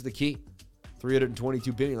 This is the key.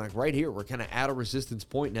 322 billion, like right here. We're kind of at a resistance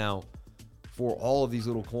point now for all of these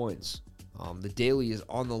little coins. The daily is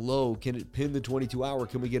on the low. Can it pin the 22 hour?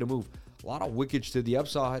 Can we get a move? A lot of wickage to the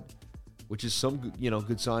upside, which is some,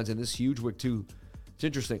 good signs. And this huge wick too. It's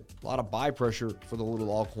interesting. A lot of buy pressure for the little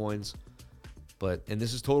altcoins. And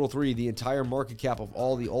this is total 3, the entire market cap of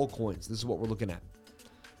all the altcoins. This is what we're looking at.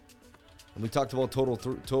 And we talked about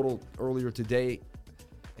total earlier today,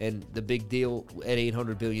 and the big deal at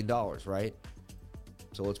 $800 billion, right?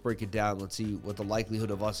 So let's break it down. Let's see what the likelihood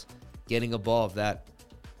of us getting above that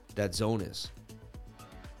zone is.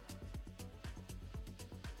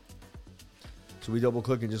 So we double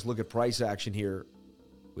click and just look at price action here.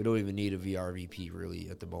 We don't even need a VRVP really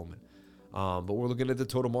at the moment. But we're looking at the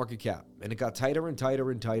total market cap, and it got tighter and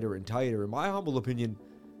tighter and tighter and tighter. In my humble opinion,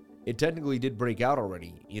 it technically did break out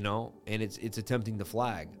already, and it's attempting to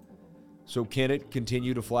flag. So can it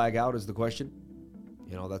continue to flag out is the question.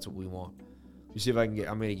 That's what we want. Let me see if I can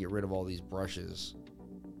I'm going to get rid of all these brushes.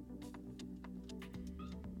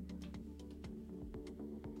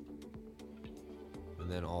 And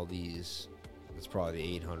then all these, that's probably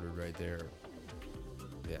the 800 right there.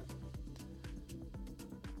 Yeah.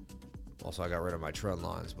 Also, I got rid of my trend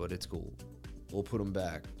lines, but it's cool. We'll put them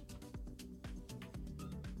back.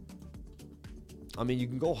 I mean, you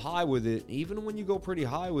can go high with it. Even when you go pretty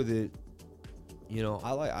high with it,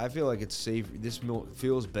 I feel like it's safe. This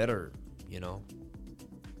feels better,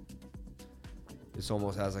 This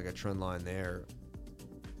almost has like a trend line there.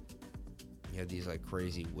 You have these like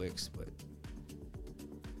crazy wicks, but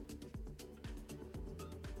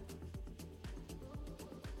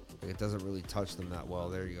it doesn't really touch them that well.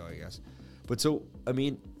 There you go, I guess. But so, I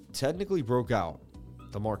mean, technically broke out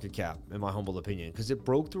the market cap, in my humble opinion, because it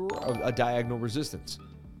broke through a diagonal resistance.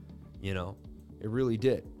 It really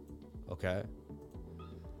did. Okay.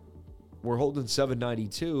 We're holding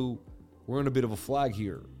 792. We're in a bit of a flag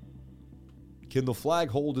here. Can the flag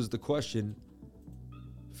hold is the question.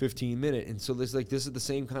 15-minute. And so this is the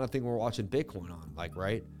same kind of thing we're watching Bitcoin on,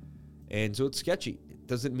 right? And so it's sketchy. It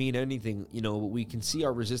doesn't mean anything, but we can see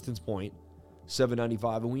our resistance point,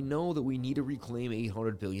 795, and we know that we need to reclaim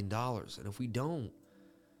 $800 billion. And if we don't,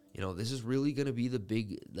 this is really going to be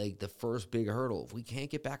the first big hurdle. If we can't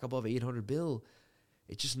get back above 800 bill,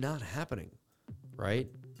 it's just not happening, right?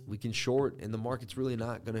 We can short, and the market's really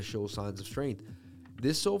not going to show signs of strength.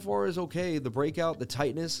 This so far is okay. The breakout, the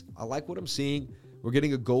tightness, I like what I'm seeing. We're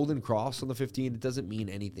getting a golden cross on the 15. It doesn't mean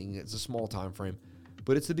anything. It's a small time frame,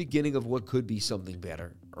 but it's the beginning of what could be something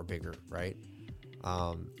better or bigger, right?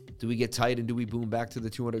 Do we get tight and do we boom back to the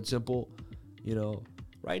 200 simple?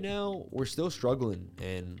 Right now we're still struggling,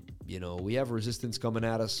 and we have resistance coming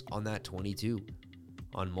at us on that 22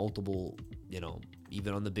 on multiple,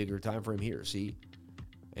 even on the bigger time frame here. See,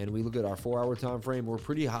 and we look at our 4 hour time frame, we're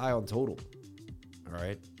pretty high on total. All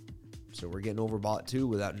right, so we're getting overbought too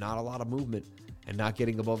without not a lot of movement and not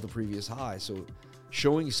getting above the previous high. So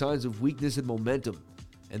showing signs of weakness and momentum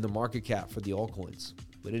in the market cap for the altcoins.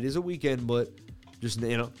 But it is a weekend, but just,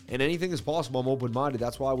 and anything is possible. I'm open-minded.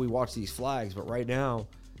 That's why we watch these flags. But right now,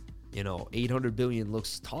 800 billion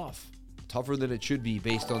looks tough. Tougher than it should be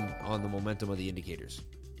based on the momentum of the indicators.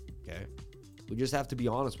 Okay? We just have to be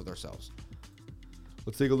honest with ourselves.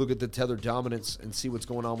 Let's take a look at the Tether dominance and see what's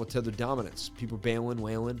going on with Tether dominance. People bailing,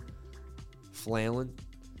 wailing, flailing.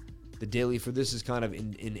 The daily for this is kind of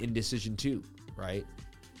in indecision too, right?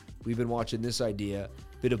 We've been watching this idea,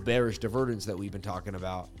 bit of bearish divergence that we've been talking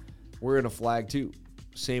about. We're in a flag too.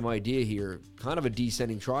 Same idea here. Kind of a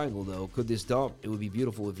descending triangle though. Could this dump? It would be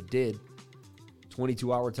beautiful if it did.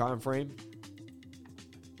 22-hour time frame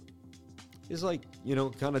is like, you know,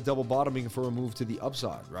 kind of double bottoming for a move to the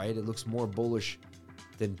upside, right? It looks more bullish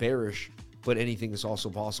than bearish, but anything is also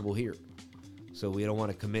possible here. So we don't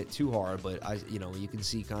want to commit too hard, but you can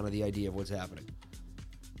see kind of the idea of what's happening.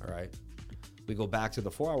 All right. We go back to the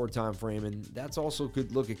 4-hour time frame, and that's also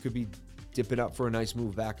good. Look, it could be dipping up for a nice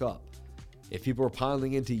move back up. If people are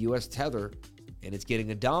piling into US Tether and it's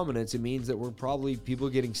getting a dominance, it means that we're probably people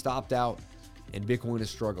getting stopped out and Bitcoin is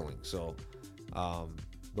struggling. So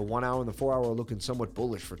the 1 hour and the 4 hour are looking somewhat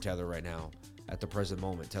bullish for Tether right now at the present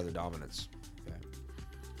moment, Tether dominance. Okay.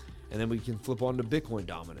 And then we can flip on to Bitcoin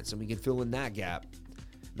dominance and we can fill in that gap.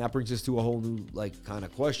 And that brings us to a whole new kind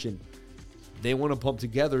of question. They want to pump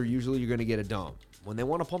together, usually you're going to get a dump. When they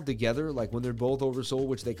want to pump together, like when they're both oversold,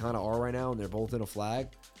 which they kind of are right now, and they're both in a flag,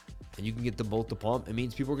 and you can get them both to pump, it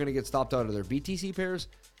means people are going to get stopped out of their BTC pairs,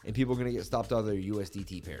 and people are going to get stopped out of their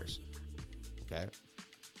USDT pairs. Okay?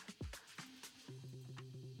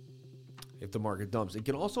 If the market dumps. It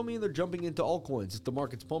can also mean they're jumping into altcoins if the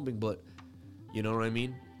market's pumping, but you know what I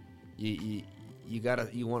mean? You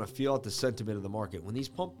want to feel out the sentiment of the market. When these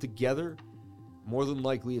pump together, more than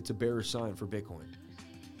likely it's a bearish sign for Bitcoin.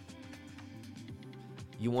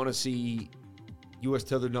 You want to see US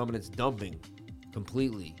Tether dominance dumping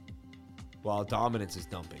completely while dominance is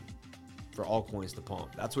dumping for altcoins to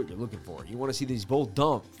pump. That's what you're looking for. You want to see these both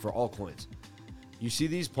dump for altcoins. You see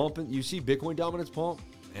these pumping, you see Bitcoin dominance pump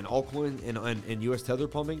and altcoin and US Tether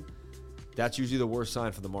pumping, that's usually the worst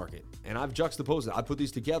sign for the market. And I've juxtaposed it. I put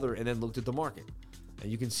these together and then looked at the market.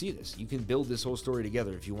 And you can see this. You can build this whole story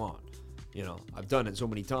together if you want. You know, I've done it so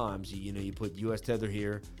many times. You put US Tether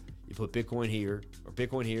here, you put Bitcoin here, or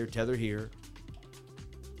Bitcoin here, Tether here.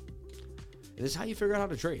 And this is how you figure out how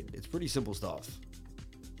to trade. It's pretty simple stuff.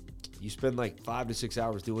 You spend like 5 to 6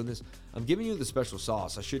 hours doing this. I'm giving you the special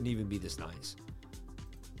sauce. I shouldn't even be this nice.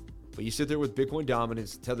 But you sit there with Bitcoin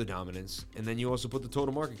dominance, Tether dominance, and then you also put the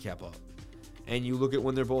total market cap up. And you look at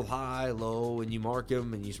when they're both high, low, and you mark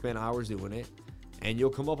them, and you spend hours doing it. And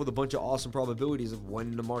you'll come up with a bunch of awesome probabilities of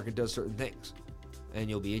when the market does certain things. And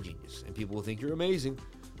you'll be a genius. And people will think you're amazing.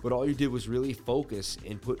 But all you did was really focus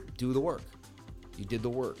and do the work. You did the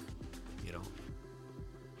work, you know.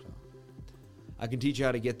 So I can teach you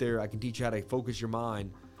how to get there. I can teach you how to focus your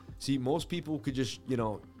mind. See, most people could just,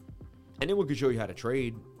 anyone could show you how to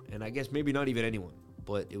trade. And I guess maybe not even anyone.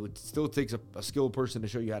 But it would still take a skilled person to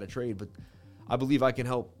show you how to trade. But I believe I can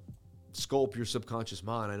help sculpt your subconscious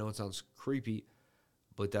mind. I know it sounds creepy,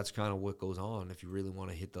 but that's kind of what goes on if you really want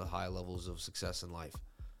to hit the high levels of success in life.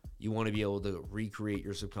 You want to be able to recreate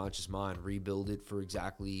your subconscious mind, rebuild it for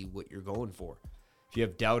exactly what you're going for. If you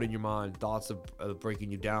have doubt in your mind, thoughts of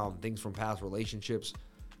breaking you down, things from past relationships,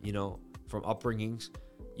 from upbringings,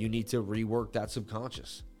 you need to rework that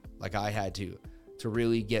subconscious like I had to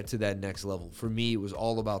really get to that next level. For me, it was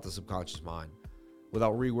all about the subconscious mind.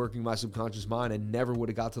 Without reworking my subconscious mind, I never would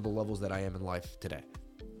have got to the levels that I am in life today.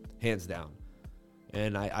 Hands down.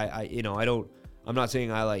 And I'm not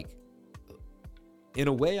saying in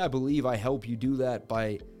a way, I believe I help you do that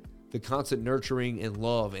by the constant nurturing and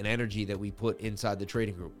love and energy that we put inside the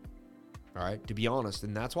trading group. All right, to be honest.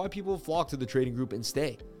 And that's why people flock to the trading group and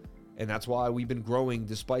stay. And that's why we've been growing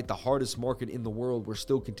despite the hardest market in the world. We're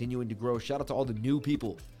still continuing to grow. Shout out to all the new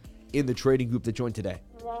people in the trading group that joined today.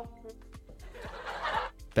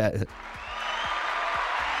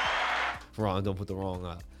 Wrong, don't put the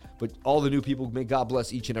wrong but all the new people, may God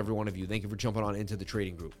bless each and every one of you. Thank you for jumping on into the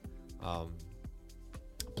trading group.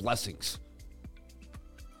 Blessings.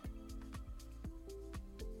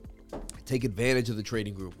 Take advantage of the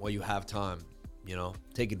trading group while you have time.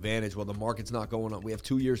 Take advantage while the market's not going up. We have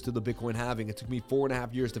 2 years to the Bitcoin halving. It took me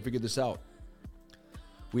 4.5 years to figure this out.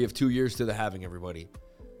 We have 2 years to the halving, everybody.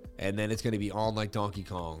 And then it's going to be on like Donkey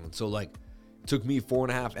Kong. And so it took me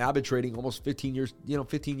 4.5. I've been trading almost 15 years,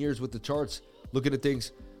 15 years with the charts, looking at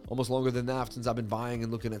things almost longer than that since I've been buying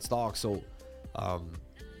and looking at stocks. So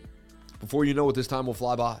before you know it, this time will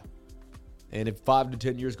fly by. And if 5 to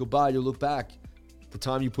 10 years go by, you'll look back. The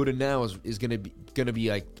time you put in now is going to be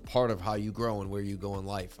like part of how you grow and where you go in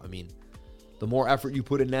life. I mean, the more effort you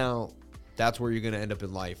put in now, that's where you're going to end up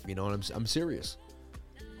in life. And I'm serious.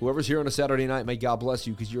 Whoever's here on a Saturday night, may God bless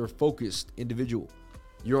you because you're a focused individual.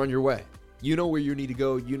 You're on your way. You know where you need to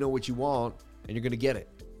go. You know what you want, and you're going to get it.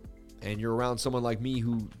 And you're around someone like me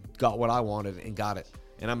who got what I wanted and got it.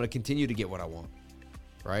 And I'm going to continue to get what I want.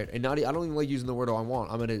 Right? And I don't even like using the word I want.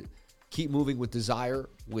 I'm going to keep moving with desire,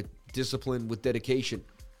 with discipline, with dedication,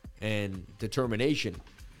 and determination,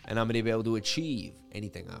 and I'm going to be able to achieve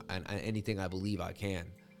anything I believe I can.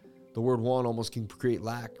 The word want almost can create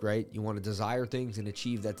lack, right? You want to desire things and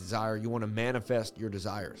achieve that desire. You want to manifest your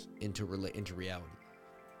desires into reality.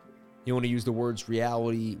 You want to use the words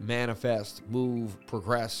reality, manifest, move,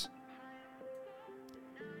 progress.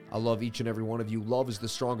 I love each and every one of you. Love is the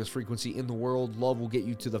strongest frequency in the world. Love will get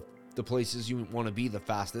you to the places you want to be the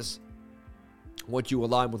fastest. Once you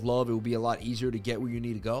align with love, it will be a lot easier to get where you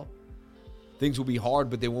need to go. Things will be hard,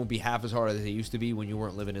 but they won't be half as hard as they used to be when you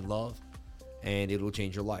weren't living in love. And it will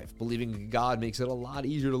change your life. Believing in God makes it a lot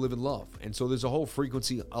easier to live in love. And so there's a whole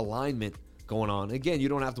frequency alignment going on. Again, you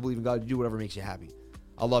don't have to believe in God. You do whatever makes you happy.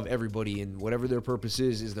 I love everybody, and whatever their purpose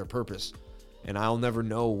is their purpose. And I'll never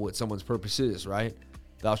know what someone's purpose is, right?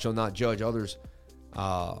 Thou shalt not judge others.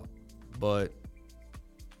 But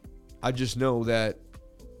I just know that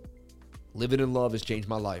living in love has changed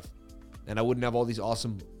my life. And I wouldn't have all these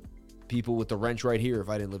awesome people with the wrench right here if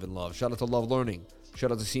I didn't live in love. Shout out to Love Learning.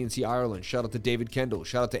 Shout out to CNC Ireland. Shout out to David Kendall.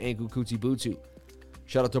 Shout out to Anku Kutsi Butsu.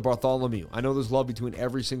 Shout out to Bartholomew. I know there's love between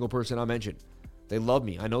every single person I mentioned. They love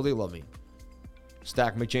me. I know they love me.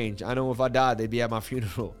 Stack McChange. I know if I died, they'd be at my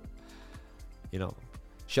funeral. You know.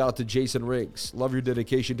 Shout out to Jason Riggs. Love your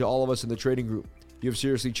dedication to all of us in the trading group. You have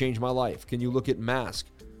seriously changed my life. Can you look at Mask?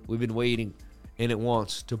 We've been waiting, and it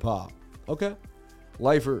wants to pop. Okay.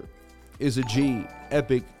 Lifer is a G.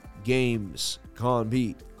 Epic Games.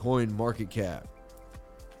 Compete. Coin market cap.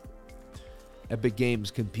 Epic Games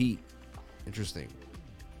compete. Interesting.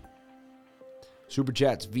 Super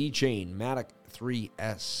Chats. V-Chain. Matic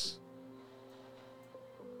 3S.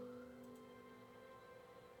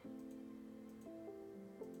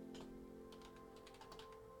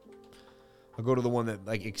 I'll go to the one that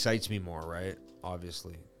like excites me more, right?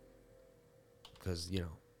 Obviously. Because, you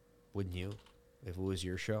know, wouldn't you if it was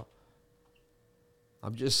your show?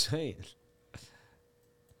 I'm just saying.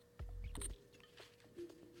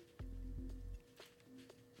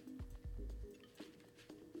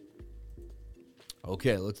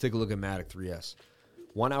 Okay, let's take a look at Matic 3S.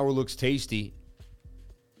 1 hour looks tasty.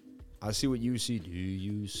 I see what you see. Do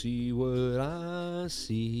you see what I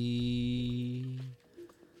see?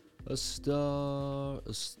 A star,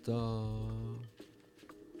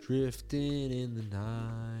 drifting in the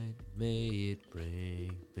night. May it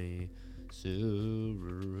bring me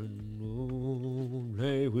silver and gold.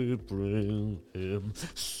 May it bring him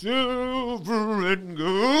silver and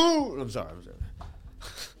gold. I'm sorry.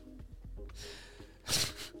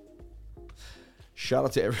 Shout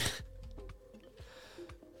out to every.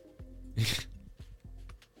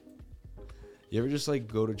 You ever just like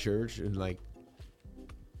go to church and like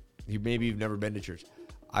maybe you've never been to church?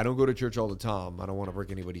 I don't go to church all the time. I don't want to break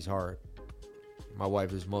anybody's heart. My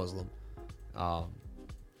wife is Muslim, but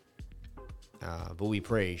we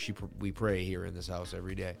pray. We pray here in this house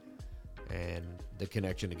every day, and the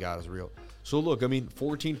connection to God is real. So look, I mean,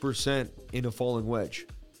 14% in a falling wedge,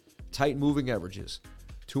 tight moving averages,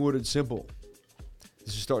 200 simple.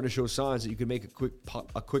 This is starting to show signs that you can make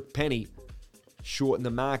a quick penny short in the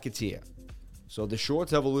markets here. So the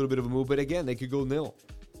shorts have a little bit of a move, but again, they could go nil.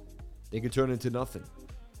 They could turn into nothing.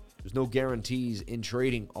 There's no guarantees in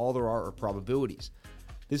trading. All there are probabilities.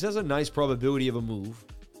 This has a nice probability of a move.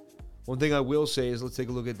 One thing I will say is let's take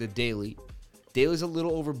a look at the daily. Daily's a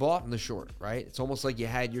little overbought in the short, right? It's almost like you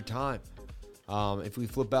had your time. If we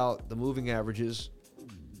flip out the moving averages,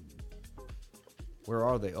 where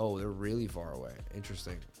are they? Oh, they're really far away.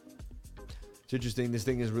 Interesting. It's interesting. This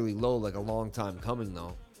thing is really low, like a long time coming,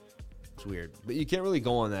 though. It's weird. But you can't really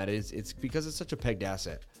go on that. It's because it's such a pegged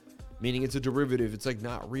asset. Meaning it's a derivative. It's like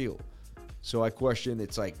not real. So I question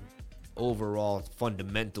its like overall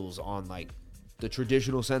fundamentals on like the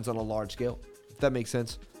traditional sense on a large scale. If that makes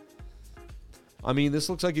sense. I mean, this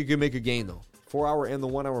looks like it could make a gain, though. 4 hour and the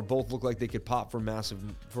 1 hour both look like they could pop for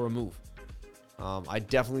a move. I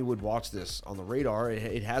definitely would watch this on the radar.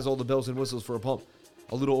 It has all the bells and whistles for a pump.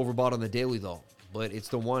 A little overbought on the daily, though. But it's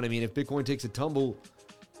the one. I mean, if Bitcoin takes a tumble,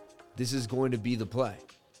 this is going to be the play,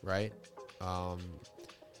 right?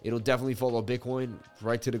 It'll definitely follow Bitcoin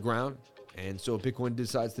right to the ground. And so if Bitcoin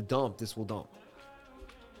decides to dump, this will dump.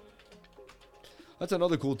 That's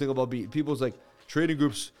another cool thing about people's like trading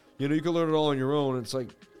groups. You know, you can learn it all on your own. It's like,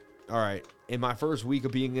 all right, in my first week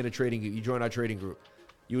of being in a trading group, you join our trading group.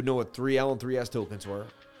 You would know what 3L and 3S tokens were.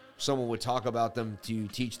 Someone would talk about them to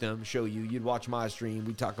teach them, show you. You'd watch my stream.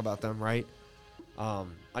 We'd talk about them, right?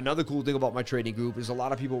 Another cool thing about my trading group is a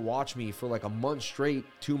lot of people watch me for like a month straight,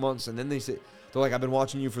 2 months, and then they're like, I've been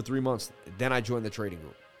watching you for 3 months. Then I joined the trading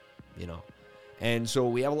group, you know. And so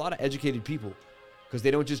we have a lot of educated people. because they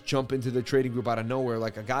don't just jump into the trading group out of nowhere.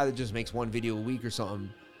 Like a guy that just makes one video a week or something,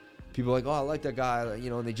 people are like, oh, I like that guy, you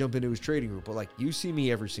know, and they jump into his trading group. But like, you see me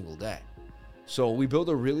every single day. So we build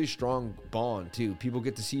a really strong bond too. People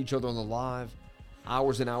get to see each other on the live,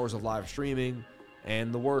 hours and hours of live streaming,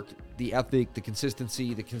 and the work, the ethic, the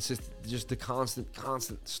consistency, just the constant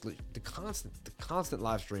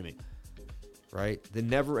live streaming, right? The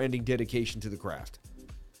never-ending dedication to the craft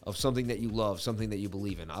of something that you love, something that you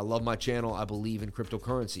believe in. I love my channel. I believe in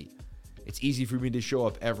cryptocurrency. It's easy for me to show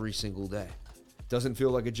up every single day. Doesn't feel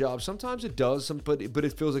like a job. Sometimes it does, but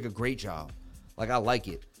it feels like a great job. Like I like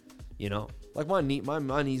it, you know? Like my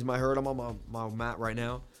knees might hurt. I'm on my mat right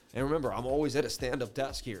now. And remember, I'm always at a stand-up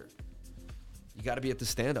desk here. You got to be at the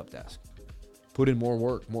stand-up desk. Put in more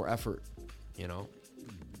work, more effort, you know?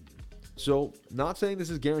 So, not saying this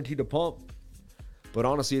is guaranteed to pump, but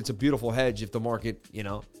honestly, it's a beautiful hedge if the market, you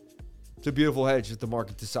know, it's a beautiful hedge if the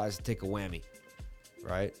market decides to take a whammy,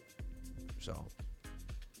 right? So,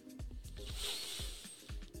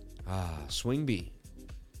 Swing B.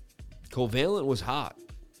 Covalent was hot.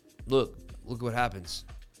 Look what happens.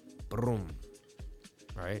 Boom.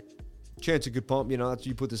 Right? Chance it could pump, you know, after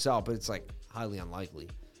you put this out, but it's like highly unlikely.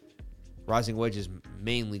 Rising wedges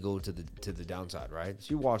mainly go to the downside, right?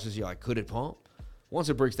 So you watch this, you're like, could it pump? Once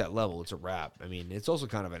it breaks that level, it's a wrap. I mean, it's also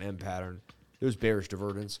kind of an M pattern. There's bearish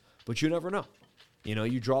divergence, but you never know. You know,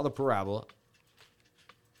 you draw the parabola,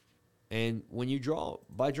 and when you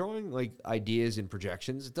by drawing like ideas and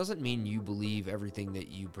projections, it doesn't mean you believe everything that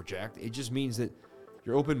you project. It just means that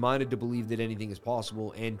you're open-minded to believe that anything is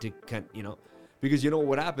possible and to, you know, because you know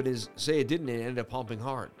what happened is, say it didn't, it ended up pumping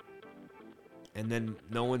hard. And then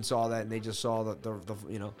no one saw that, and they just saw the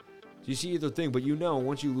you know. So you see either thing, but you know,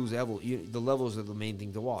 once you lose the levels are the main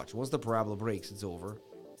thing to watch. Once the parabola breaks, it's over.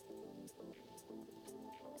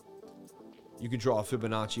 You can draw a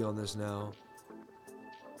Fibonacci on this now.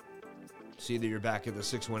 See that you're back at the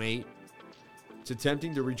 618. It's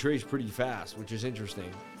attempting to retrace pretty fast, which is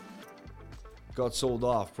interesting. Got sold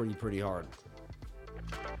off pretty hard.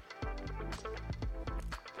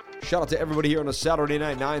 Shout out to everybody here on a Saturday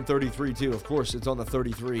night, 9:33 too. Of course, it's on the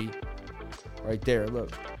 33 right there.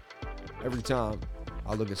 Look, every time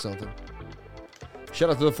I look at something.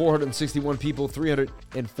 Shout out to the 461 people,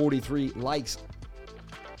 343 likes.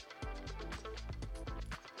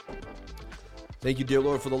 Thank you, dear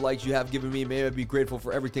Lord, for the likes you have given me. May I be grateful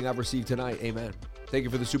for everything I've received tonight. Amen. Thank you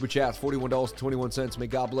for the super chats, $41.21. May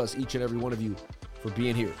God bless each and every one of you for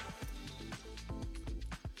being here.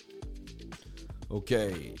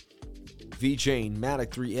 Okay. VeChain, Matic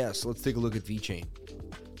 3S. Let's take a look at VeChain.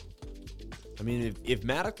 I mean, if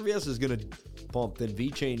Matic 3S is going to pump, then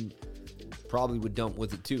VeChain probably would dump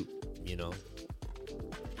with it too, you know.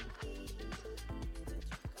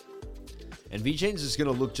 And VeChain is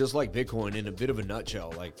going to look just like Bitcoin in a bit of a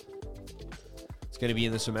nutshell. Like, it's going to be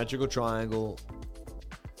in the symmetrical triangle,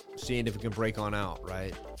 seeing if it can break on out,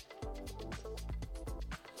 right?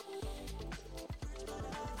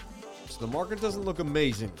 So the market doesn't look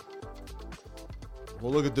amazing.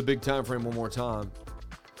 We'll look at the big time frame one more time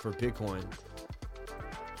for Bitcoin.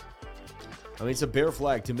 I mean, it's a bear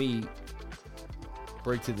flag to me.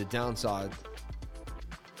 Break to the downside.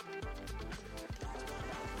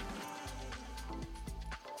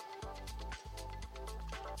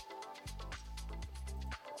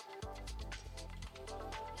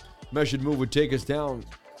 Measured move would take us down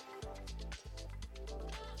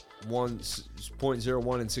 0.01 and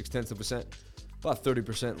 0.6%. About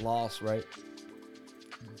 30% loss, right?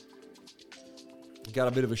 Got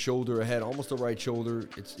a bit of a shoulder ahead, almost a right shoulder.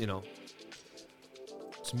 It's, you know,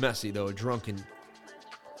 it's messy though, drunken.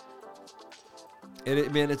 And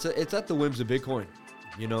it's at the whims of Bitcoin,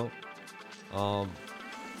 you know.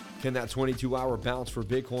 Can that 22-hour bounce for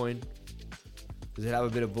Bitcoin? Does it have a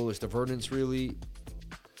bit of bullish divergence really?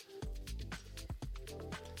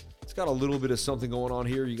 It's got a little bit of something going on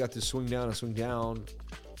here. You got this swing down and swing down.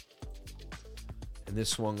 And this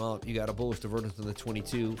swung up. You got a bullish divergence on the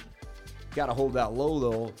 22. Got to hold that low,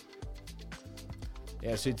 though.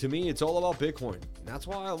 Yeah, so to me, it's all about Bitcoin. That's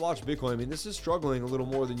why I watch Bitcoin. I mean, this is struggling a little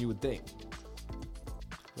more than you would think.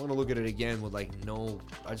 I want to look at it again with, like,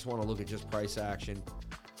 I just want to look at just price action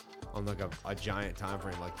on, like, a giant time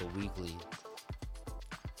frame, like the weekly.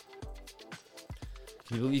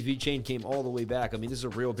 Can you believe VeChain came all the way back? I mean, this is a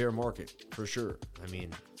real bear market, for sure. I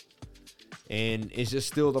mean, and is this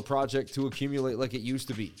still the project to accumulate like it used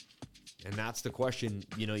to be? And that's the question.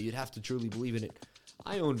 You know, you'd have to truly believe in it.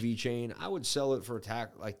 I own VeChain. I would sell it for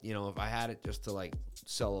like, you know, if I had it just to, like,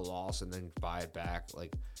 sell a loss and then buy it back,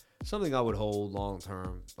 like, something I would hold long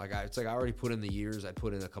term. Like, it's like I already put in the years. I'd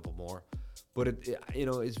put in a couple more. But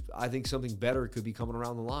I think something better could be coming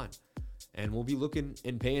around the line, and we'll be looking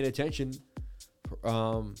and paying attention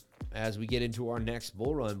as we get into our next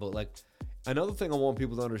bull run. But like another thing I want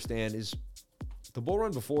people to understand is the bull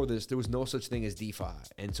run before this, there was no such thing as DeFi,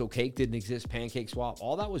 and so Cake didn't exist, Pancake Swap,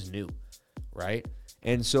 all that was new, right?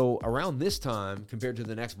 And so around this time, compared to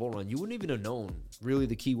the next bull run, you wouldn't even have known really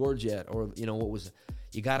the keywords yet, or what was.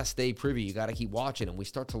 You got to stay privy. You got to keep watching, and we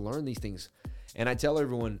start to learn these things. And I tell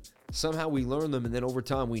everyone, somehow we learn them, and then over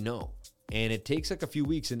time we know. And it takes like a few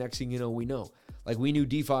weeks, and next thing you know, we know. Like we knew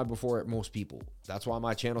DeFi before most people. That's why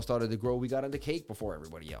my channel started to grow. We got into Cake before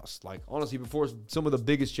everybody else. Like honestly, before some of the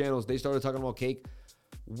biggest channels, they started talking about Cake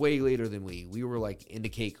way later than we. We were like into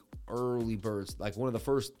Cake early birds, like one of the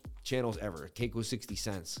first channels ever. Cake was 60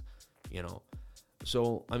 cents,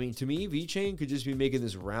 So, I mean, to me, VeChain could just be making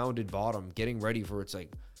this rounded bottom, getting ready for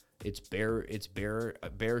its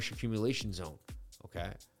bearish accumulation zone,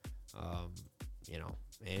 okay?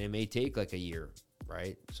 And it may take like a year,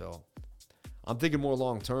 right? So, I'm thinking more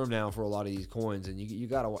long-term now for a lot of these coins, and you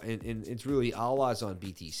got to, and it's really all eyes on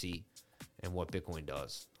BTC and what Bitcoin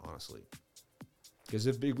does, honestly. Because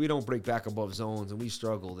if we don't break back above zones and we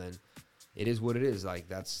struggle, then it is what it is. Like,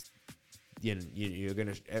 that's... You're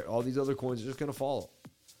gonna, all these other coins are just gonna follow.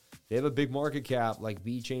 They have a big market cap like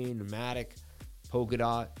VeChain, Matic,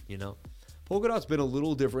 Polkadot. Polkadot's been a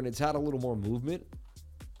little different. It's had a little more movement.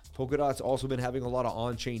 Polkadot's also been having a lot of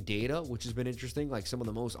on-chain data, which has been interesting. Like some of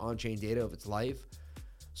the most on-chain data of its life.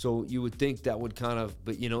 So you would think that would kind of,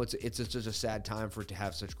 but it's just a sad time for it to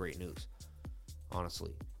have such great news.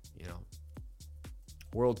 Honestly,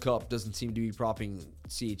 World Cup doesn't seem to be propping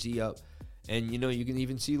CHZ up. And, you can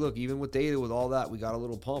even see, look, even with data, with all that, we got a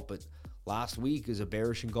little pump. But last week is a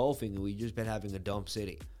bearish engulfing, and we just been having a dump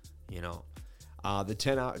city, The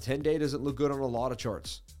 10-day doesn't look good on a lot of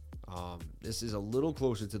charts. This is a little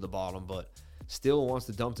closer to the bottom, but still wants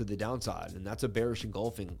to dump to the downside. And that's a bearish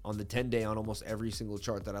engulfing on the 10-day on almost every single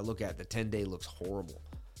chart that I look at. The 10-day looks horrible.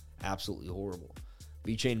 Absolutely horrible.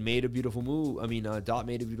 VeChain made a beautiful move. DOT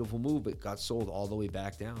made a beautiful move, but got sold all the way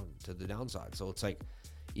back down to the downside. So it's like...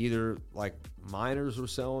 either like miners were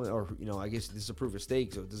selling, or I guess this is a proof of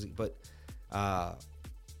stake, so it doesn't. But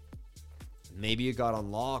maybe it got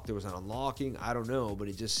unlocked. There was an unlocking. I don't know, but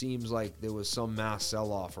it just seems like there was some mass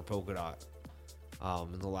sell-off for Polkadot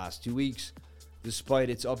in the last 2 weeks, despite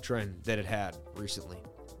its uptrend that it had recently.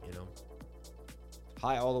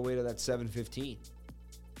 High all the way to that 715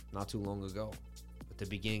 not too long ago, at the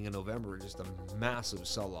beginning of November. Just a massive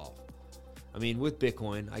sell-off. With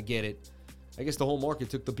Bitcoin, I get it. I guess the whole market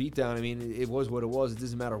took the beat down. It was what it was. It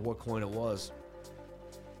doesn't matter what coin it was.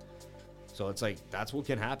 So it's like, that's what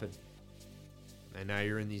can happen. And now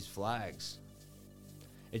you're in these flags.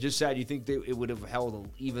 It's just sad. You think that it would have held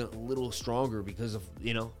even a little stronger because of,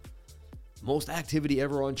 most activity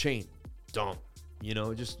ever on chain. Dumb.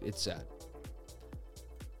 It's sad.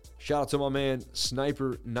 Shout out to my man,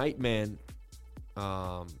 Sniper Nightman.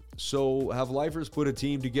 So have lifers put a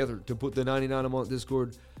team together to put the 99 a month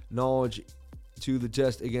Discord knowledge to the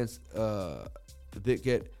test against the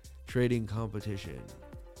BitGet trading competition.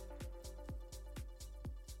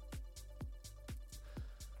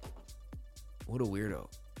 What a weirdo.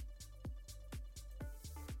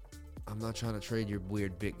 I'm not trying to trade your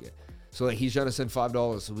weird BitGet. So like he's trying to send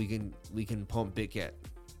 $5 so we can pump BitGet.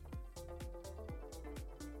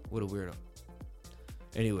 What a weirdo.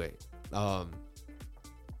 Anyway,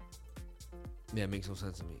 it makes no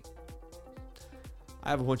sense to me. I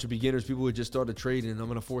have a bunch of beginners, people who just started trading, and I'm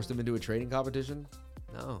going to force them into a trading competition?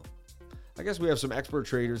 No. I guess we have some expert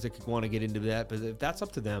traders that could want to get into that, but if that's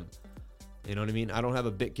up to them. You know what I mean? I don't have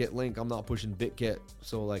a BitGet link. I'm not pushing BitGet.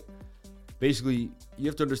 So, like, basically, you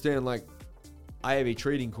have to understand, like, I have a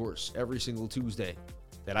trading course every single Tuesday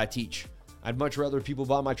that I teach. I'd much rather people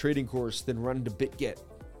buy my trading course than run to BitGet.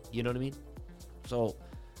 You know what I mean? So,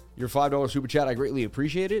 your $5 super chat, I greatly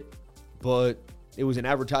appreciate it, but it was an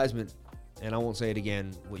advertisement. And I won't say it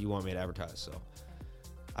again, what you want me to advertise. So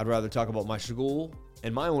I'd rather talk about my school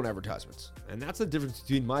and my own advertisements. And that's the difference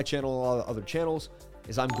between my channel and a lot of other channels,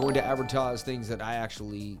 is I'm going to advertise things that I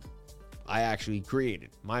actually created,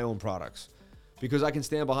 my own products. Because I can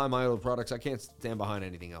stand behind my own products. I can't stand behind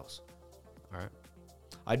anything else. All right.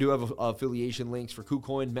 I do have affiliation links for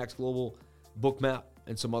KuCoin, Mex Global, Bookmap,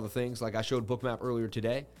 and some other things. Like I showed Bookmap earlier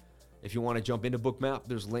today. If you want to jump into Bookmap,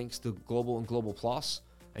 there's links to Global and Global Plus.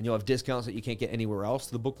 And you'll have discounts that you can't get anywhere else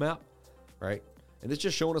to the Bookmap, right? And it's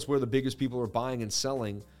just showing us where the biggest people are buying and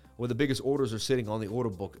selling, where the biggest orders are sitting on the order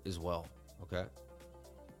book as well, okay?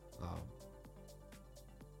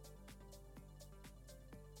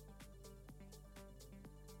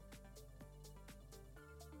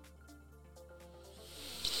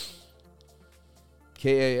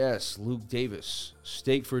 KAS, Luke Davis,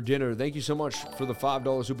 steak for dinner. Thank you so much for the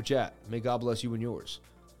 $5 super chat. May God bless you and yours.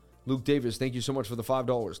 Luke Davis, thank you so much for the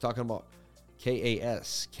 $5. Talking about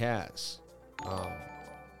KAS, Kaz.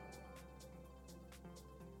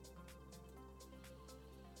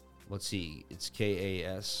 Let's see. It's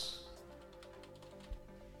KAS.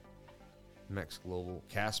 Mex Global.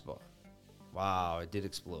 Caspa. Wow, it did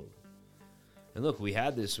explode. And look, we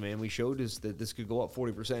had this, man. We showed us that this could go up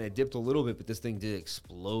 40%. It dipped a little bit, but this thing did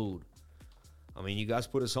explode. I mean, you guys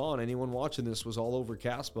put us on. Anyone watching this was all over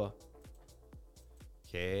Caspa.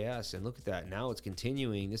 KAS. And look at that. Now it's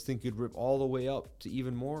continuing. This thing could rip all the way up to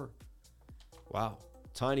even more. Wow.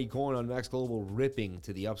 Tiny coin on Mex Global ripping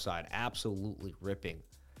to the upside. Absolutely ripping.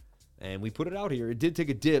 And we put it out here. It did take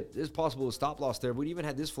a dip. It's possible a stop loss there. We even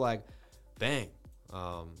had this flag. Bang.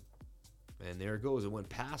 And there it goes. It went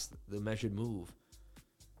past the measured move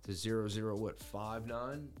to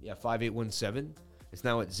 0059? Yeah, 5817. It's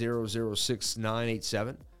now at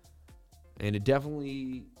 006987. And it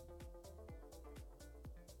definitely...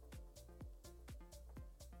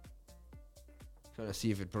 Trying to see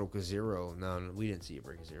if it broke a zero. No, we didn't see it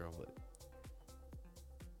break a zero, but...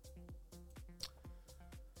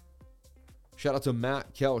 Shout out to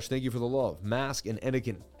Matt Kelch. Thank you for the love. Mask and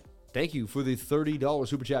Anakin. Thank you for the $30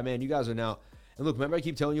 super chat, man. You guys are now... And look, remember I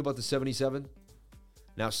keep telling you about the 77?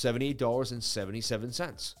 Now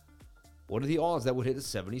 $78.77. What are the odds that would hit a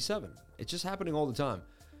 77? It's just happening all the time.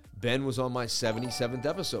 Ben was on my 77th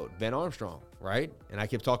episode. Ben Armstrong, right? And I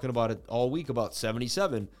kept talking about it all week about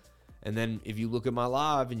 77. And then if you look at my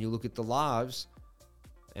live and you look at the lives...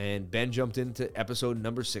 And Ben jumped into episode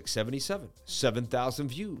number 677. 7,000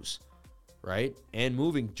 views. Right? And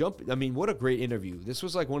moving, I mean, what a great interview. This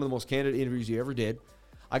was like one of the most candid interviews you ever did.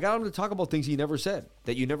 I got him to talk about things he never said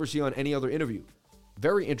that you never see on any other interview.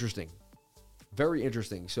 Very interesting. Very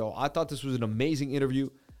interesting. So I thought this was an amazing interview.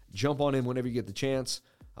 Jump on in whenever you get the chance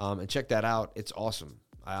and check that out. It's awesome.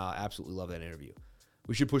 I absolutely love that interview.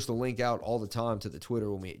 We should push the link out all the time to the Twitter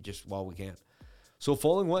while we can. So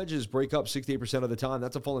falling wedges break up 68% of the time.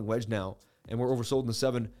 That's a falling wedge now. And we're oversold in the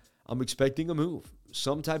 7. I'm expecting a move,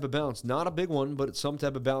 some type of bounce, not a big one, but it's some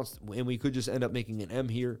type of bounce, and we could just end up making an M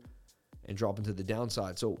here and drop into the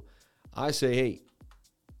downside. So I say, hey,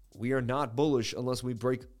 we are not bullish unless we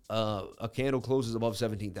break a candle closes above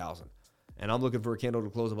 17,000. And I'm looking for a candle to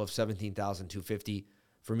close above 17,250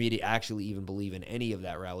 for me to actually even believe in any of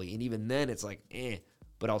that rally. And even then, it's like,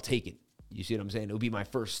 but I'll take it. You see what I'm saying? It would be my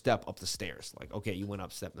first step up the stairs. Like, okay, you went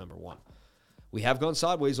up step number 1. We have gone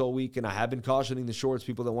sideways all week, and I have been cautioning the shorts,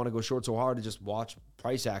 people that want to go short so hard, to just watch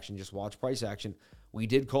price action. Just watch price action. We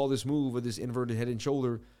did call this move with this inverted head and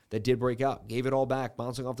shoulder that did break out. Gave it all back,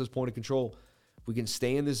 bouncing off this point of control. If we can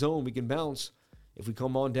stay in the zone, we can bounce. If we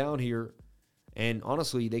come on down here, and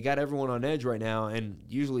honestly, they got everyone on edge right now, and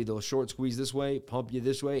usually they'll short squeeze this way, pump you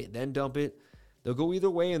this way, then dump it. They'll go either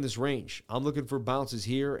way in this range. I'm looking for bounces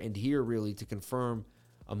here and here, really, to confirm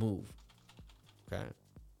a move. Okay.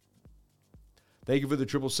 Thank you for the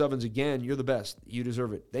 777s again. You're the best. You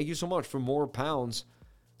deserve it. Thank you so much for more pounds,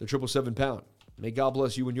 the 777 pound. May God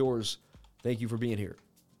bless you and yours. Thank you for being here.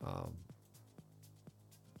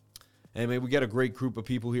 And may we get a great group of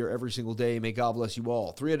people here every single day. May God bless you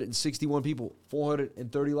all. 361 people,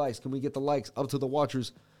 430 likes. Can we get the likes up to the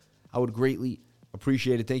watchers? I would greatly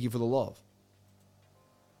appreciate it. Thank you for the love.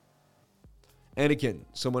 Anakin.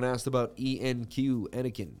 Someone asked about ENQ.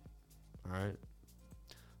 Anakin. All right.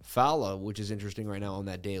 Fala, which is interesting right now on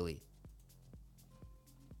that daily.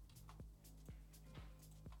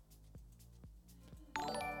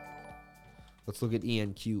 Let's look at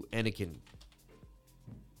ENQ, Anakin,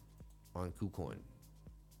 on KuCoin.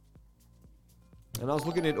 And I was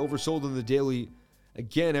looking at oversold in the daily.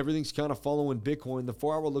 Again, everything's kind of following Bitcoin. The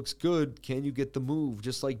 4-hour looks good. Can you get the move?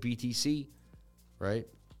 Just like BTC, right?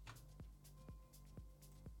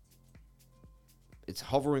 It's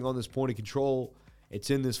hovering on this point of control. It's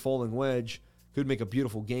in this falling wedge. Could make a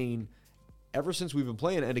beautiful gain. Ever since we've been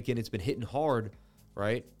playing Anakin, it's been hitting hard,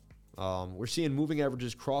 right? We're seeing moving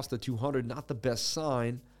averages cross the 200. Not the best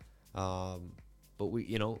sign. But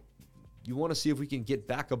you want to see if we can get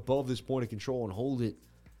back above this point of control and hold it.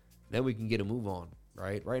 Then we can get a move on,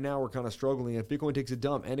 right? Right now, we're kind of struggling. If Bitcoin takes a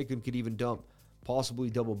dump, Anakin could even dump, possibly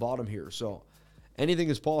double bottom here. So anything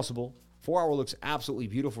is possible. 4-hour looks absolutely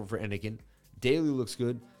beautiful for Anakin. Daily looks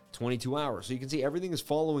good. 22 hours. So you can see everything is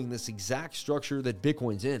following this exact structure that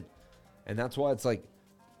Bitcoin's in. And that's why it's like,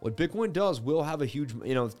 what Bitcoin does will have a huge,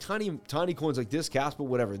 tiny coins like this, Casper,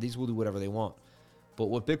 whatever. These will do whatever they want. But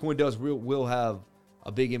what Bitcoin does will have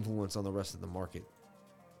a big influence on the rest of the market.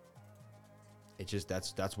 It's just,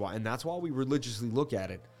 that's why. And that's why we religiously look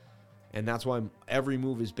at it. And that's why every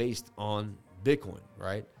move is based on Bitcoin,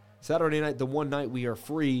 right? Saturday night, the one night we are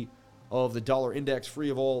free of the dollar index, free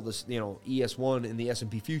of all this, ES1 and the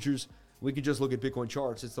S&P futures. We can just look at Bitcoin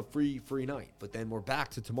charts. It's the free night. But then we're back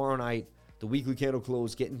to tomorrow night, the weekly candle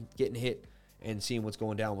close, getting hit and seeing what's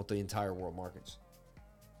going down with the entire world markets.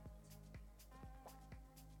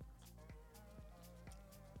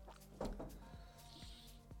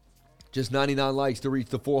 Just 99 likes to reach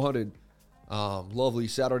the 400. Lovely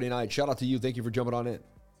Saturday night. Shout out to you. Thank you for jumping on in.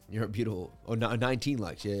 You're beautiful. 19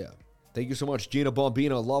 likes. Yeah. Thank you so much, Gina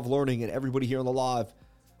Bombina. Love learning, and everybody here on the live.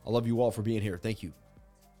 I love you all for being here. Thank you.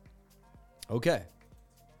 Okay.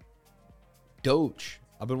 Doge.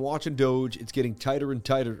 I've been watching Doge. It's getting tighter and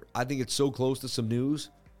tighter. I think it's so close to some news.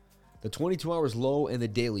 The 22 hours low and the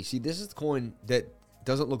daily. See, this is the coin that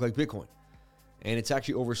doesn't look like Bitcoin. And it's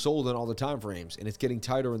actually oversold in all the time frames. And it's getting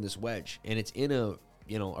tighter in this wedge. And it's in a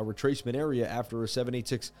retracement area after a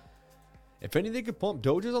 786. If anything could pump,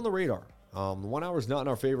 Doge is on the radar. The 1 hour is not in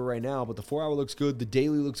our favor right now, but the 4 hour looks good. The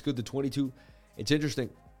daily looks good. The 22. It's interesting.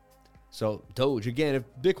 So Doge, again, if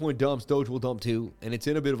Bitcoin dumps, Doge will dump too. And it's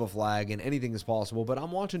in a bit of a flag, and anything is possible. But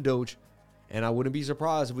I'm watching Doge, and I wouldn't be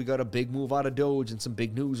surprised if we got a big move out of Doge and some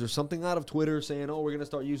big news or something out of Twitter saying, oh, we're going to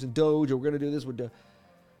start using Doge, or we're going to do this with Doge.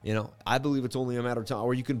 I believe it's only a matter of time.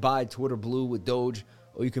 Or you can buy Twitter Blue with Doge,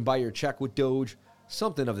 or you can buy your check with Doge.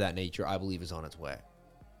 Something of that nature, I believe, is on its way.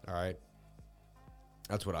 All right?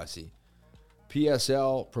 That's what I see.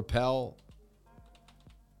 PSL, Propel,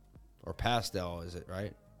 or Pastel, is it,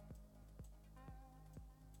 right?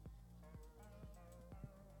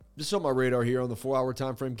 Just on my radar here on the 4 hour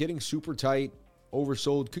time frame. Getting super tight,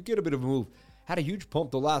 oversold, could get a bit of a move. Had a huge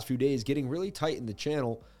pump the last few days, getting really tight in the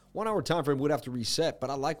channel. 1 hour time frame would have to reset, but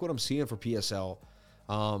I like what I'm seeing for PSL.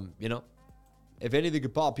 If anything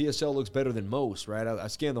could pop, PSL looks better than most, right? I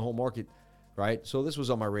scanned the whole market, right? So this was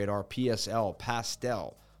on my radar. PSL,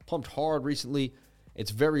 Pastel, pumped hard recently.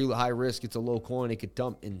 It's very high risk. It's a low coin. It could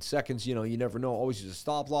dump in seconds. You never know. Always use a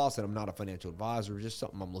stop loss, and I'm not a financial advisor. Just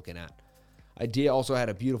something I'm looking at. Idea also had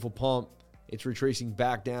a beautiful pump. It's retracing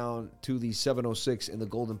back down to the 706 in the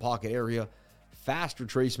golden pocket area. Fast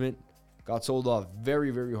retracement. Got sold off very,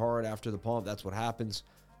 very hard after the pump. That's what happens.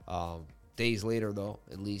 Days later, though,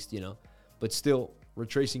 at least, But still,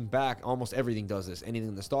 retracing back, almost everything does this. Anything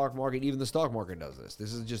in the stock market, even the stock market does this.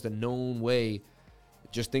 This is just a known way.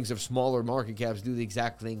 Just things of smaller market caps do the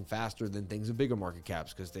exact thing faster than things of bigger market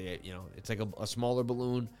caps because they, it's like a smaller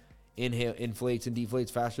balloon inflates and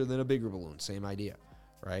deflates faster than a bigger balloon. Same idea,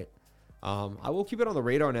 right? I will keep it on the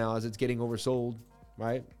radar now as it's getting oversold,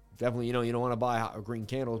 right? Definitely, you don't want to buy hot green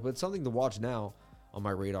candles, but it's something to watch now on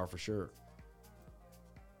my radar for sure.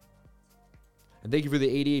 And thank you for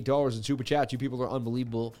the $88 in Super Chat. You people are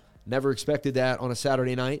unbelievable. Never expected that on a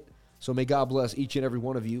Saturday night. So may God bless each and every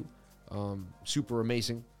one of you. Super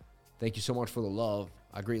amazing. Thank you so much for the love.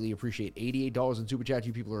 I greatly appreciate $88 in Super Chat.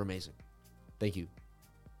 You people are amazing. Thank you.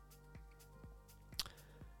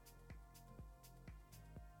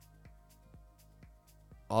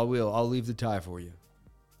 I will. I'll leave the tie for you.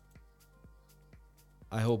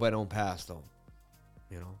 I hope I don't pass, though.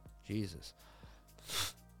 Jesus.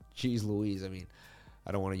 Jeez Louise.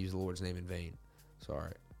 I don't want to use the Lord's name in vain.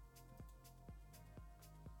 Sorry.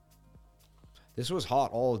 This was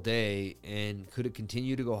hot all day, and could it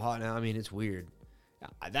continue to go hot now? It's weird.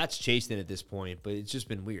 That's chasing at this point, but it's just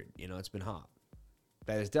been weird. It's been hot.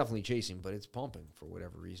 That is definitely chasing, but it's pumping for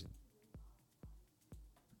whatever reason.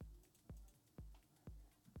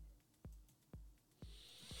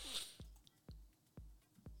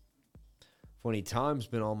 Funny, time's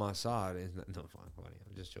been on my side. No, funny.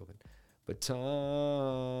 I'm just joking. But time,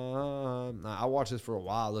 I watched this for a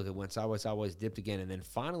while. Look, it went sideways, dipped again, and then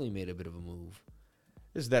finally made a bit of a move.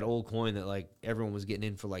 This is that old coin that everyone was getting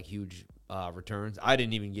in for huge returns. I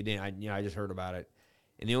didn't even get in. I just heard about it,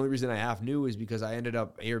 and the only reason I half knew is because I ended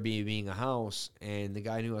up Airbnb-ing a house, and the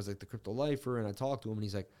guy knew I was the crypto lifer, and I talked to him, and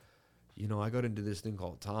he's like, I got into this thing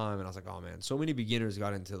called Time, and I was like, oh man, so many beginners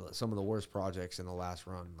got into some of the worst projects in the last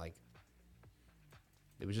run.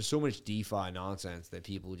 There was just so much DeFi nonsense that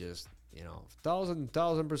people just, 1,000%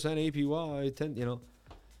 APY,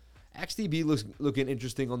 XDB looks looking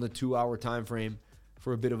interesting on the 2 hour time frame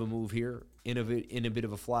for a bit of a move here in a bit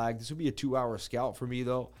of a flag. This would be a 2 hour scalp for me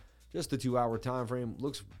though. Just the 2 hour time frame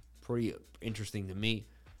looks pretty interesting to me.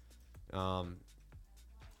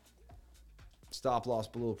 Stop loss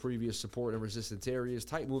below previous support and resistance areas.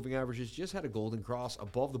 Tight moving averages. Just had a golden cross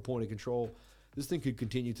above the point of control. This thing could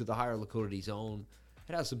continue to the higher liquidity zone.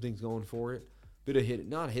 It has some things going for it. Bit of hidden,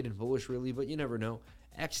 not hidden bullish really, but you never know.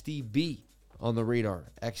 XDB on the radar.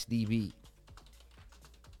 XDB.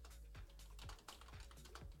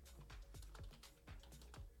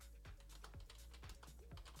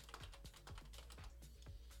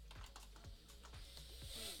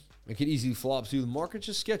 It could easily flop too. The market's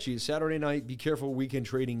just sketchy. It's Saturday night. Be careful. Weekend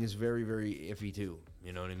trading is very, very iffy too.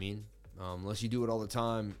 You know what I mean? Unless you do it all the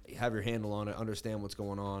time, have your handle on it, understand what's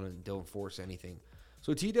going on, and don't force anything.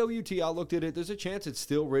 So TWT, I looked at it. There's a chance it's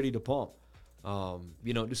still ready to pump.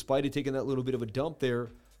 Despite it taking that little bit of a dump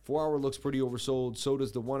there, 4 hour looks pretty oversold. So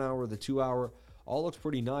does the 1 hour, the 2 hour. All looks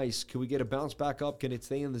pretty nice. Can we get a bounce back up? Can it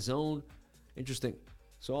stay in the zone? Interesting.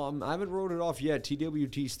 So I haven't wrote it off yet.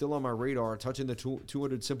 TWT still on my radar. Touching the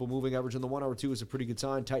 200 simple moving average on the 1 hour 2 is a pretty good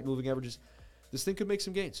sign. Tight moving averages. This thing could make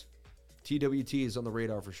some gains. TWT is on the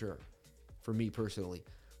radar for sure, for me personally.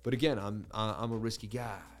 But again, I'm a risky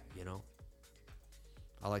guy.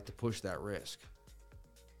 I like to push that risk.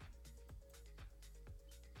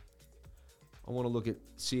 I want to look at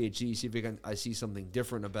CHE, see if I see something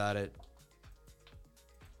different about it.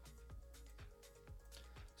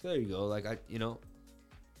 So there you go.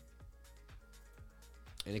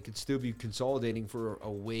 And it could still be consolidating for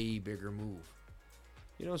a way bigger move.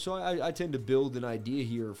 So I tend to build an idea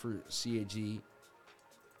here for CHE,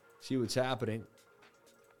 see what's happening,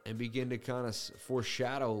 and begin to kind of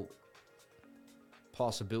foreshadow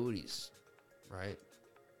possibilities, right?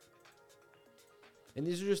 And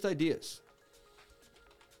these are just ideas.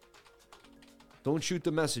 Don't shoot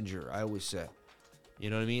the messenger, I always say. You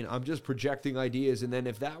know what I mean? I'm just projecting ideas, and then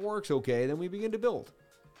if that works okay, then we begin to build.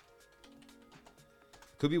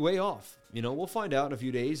 Could be way off. We'll find out in a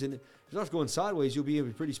few days, and if it starts going sideways, you'll be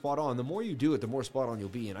pretty spot on. The more you do it, the more spot on you'll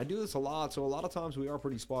be. And I do this a lot, so a lot of times we are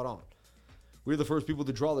pretty spot on. We're the first people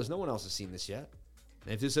to draw this. No one else has seen this yet.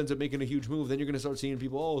 And if this ends up making a huge move, then you're going to start seeing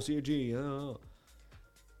people, CAG.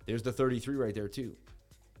 There's the 33 right there, too.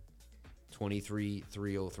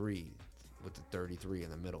 23,303 with the 33 in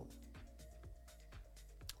the middle.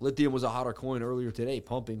 Lithium was a hotter coin earlier today,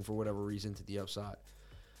 pumping for whatever reason to the upside.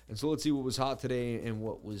 And so let's see what was hot today and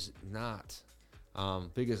what was not.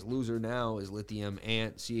 Biggest loser now is Lithium,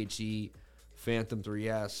 Ant, CHE, Phantom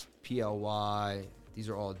 3S, PLY. These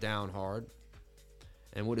are all down hard.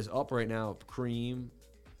 And what is up right now? Cream,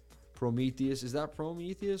 Prometheus. Is that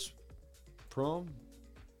Prometheus? Prom?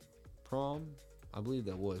 I believe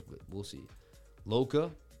that was, but we'll see.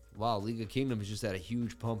 Loca. Wow, League of Kingdoms just had a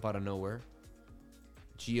huge pump out of nowhere.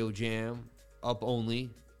 GeoJam, up only.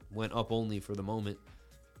 Went up only for the moment.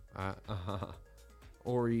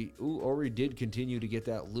 Ori. Ori did continue to get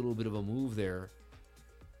that little bit of a move there.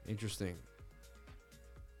 Interesting.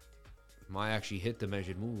 Might actually hit the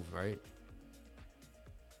measured move, right?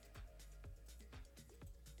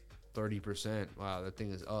 30%. Wow, that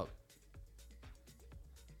thing is up.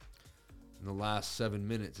 In the last 7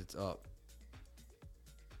 minutes, it's up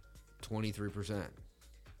 23%.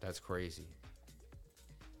 That's crazy.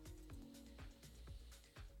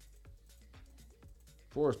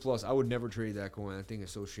 Forest Plus, I would never trade that coin. That thing is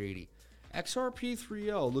so shady.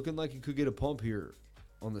 XRP3L looking like it could get a pump here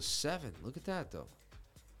on the 7. Look at that, though.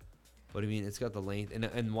 But, I mean, it's got the length.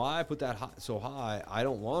 And why I put that so high, I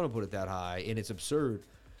don't want to put it that high, and it's absurd.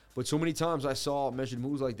 But so many times I saw measured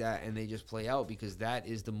moves like that, and they just play out because that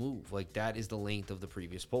is the move. Like, that is the length of the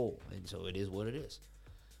previous pole. And so it is what it is.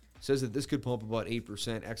 It says that this could pump about 8%.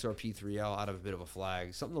 XRP3L out of a bit of a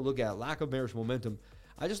flag. Something to look at. Lack of bearish momentum.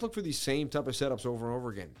 I just look for these same type of setups over and over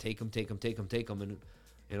again. Take them. And,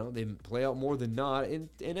 they play out more than not. And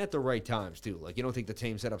at the right times, too. Like, you don't take the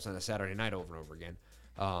same setups on a Saturday night over and over again.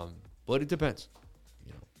 But it depends.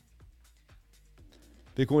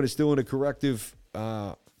 Bitcoin is still in a corrective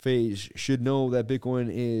phase. Should know that Bitcoin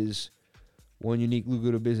is one unique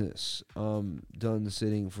lucrative of business. Done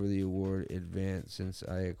sitting for the award advance since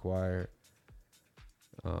I acquire.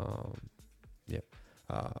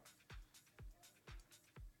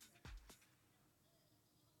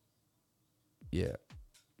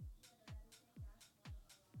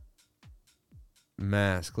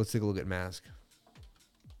 Mask. Let's take a look at Mask.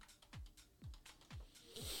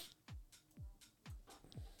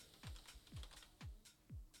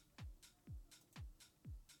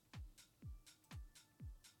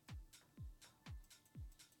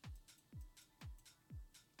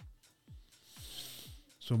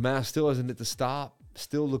 So Mask still hasn't hit the stop.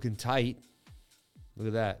 Still looking tight. Look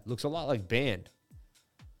at that. Looks a lot like Band.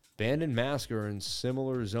 Band and Mask are in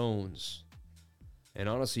similar zones. And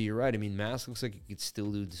honestly, you're right. I mean, Mask looks like it could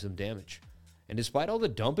still do some damage. And despite all the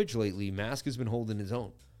dumpage lately, Mask has been holding his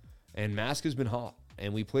own. And Mask has been hot.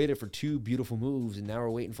 And we played it for 2 beautiful moves, and now we're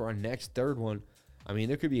waiting for our next third one. I mean,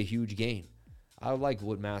 there could be a huge gain. I like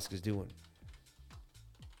what Mask is doing.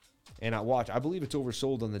 And I believe it's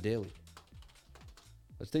oversold on the daily.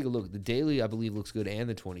 Let's take a look. The daily, I believe, looks good, and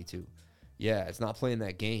the 22. Yeah, it's not playing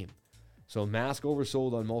that game. So Mask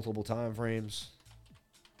oversold on multiple time frames.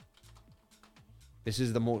 This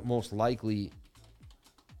is the most likely.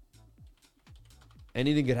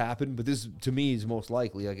 Anything could happen, but this, to me, is most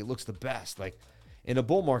likely. Like, it looks the best. Like, in a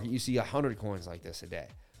bull market, you see 100 coins like this a day,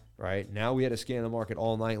 right? Now we had to scan the market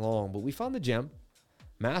all night long, but we found the gem.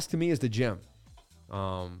 Mask, to me, is the gem.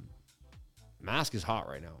 Mask is hot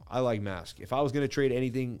right now. I like Mask. If I was going to trade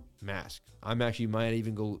anything, Mask. I'm actually might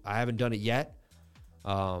even go. I haven't done it yet.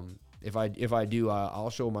 If I do,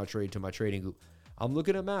 I'll show my trade to my trading group. I'm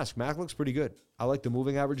looking at Mask. Mask looks pretty good. I like the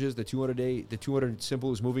moving averages. The 200-day, the 200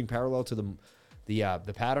 simple is moving parallel to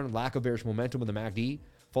the pattern. Lack of bearish momentum in the MACD.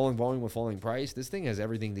 Falling volume with falling price. This thing has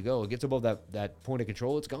everything to go. It gets above that point of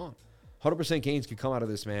control, it's gone. 100% gains could come out of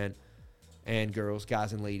this, man. And girls,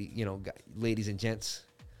 guys and ladies and gents.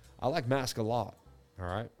 I like Mask a lot. All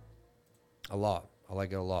right? A lot. I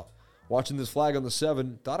like it a lot. Watching this flag on the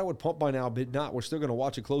 7. Thought I would pump by now, but not. We're still going to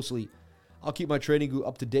watch it closely. I'll keep my trading group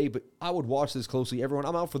up to date, but I would watch this closely. Everyone,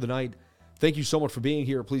 I'm out for the night. Thank you so much for being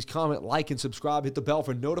here. Please comment, like, and subscribe. Hit the bell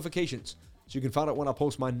for notifications so you can find out when I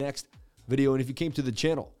post my next video. And if you came to the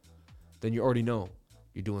channel, then you already know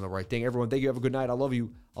you're doing the right thing. Everyone, thank you. Have a good night. I love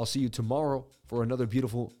you. I'll see you tomorrow for another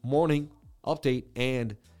beautiful morning update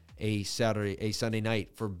and a Sunday night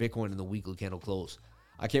for Bitcoin in the weekly candle close.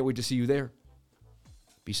 I can't wait to see you there.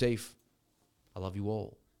 Be safe. I love you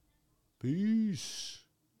all. Peace.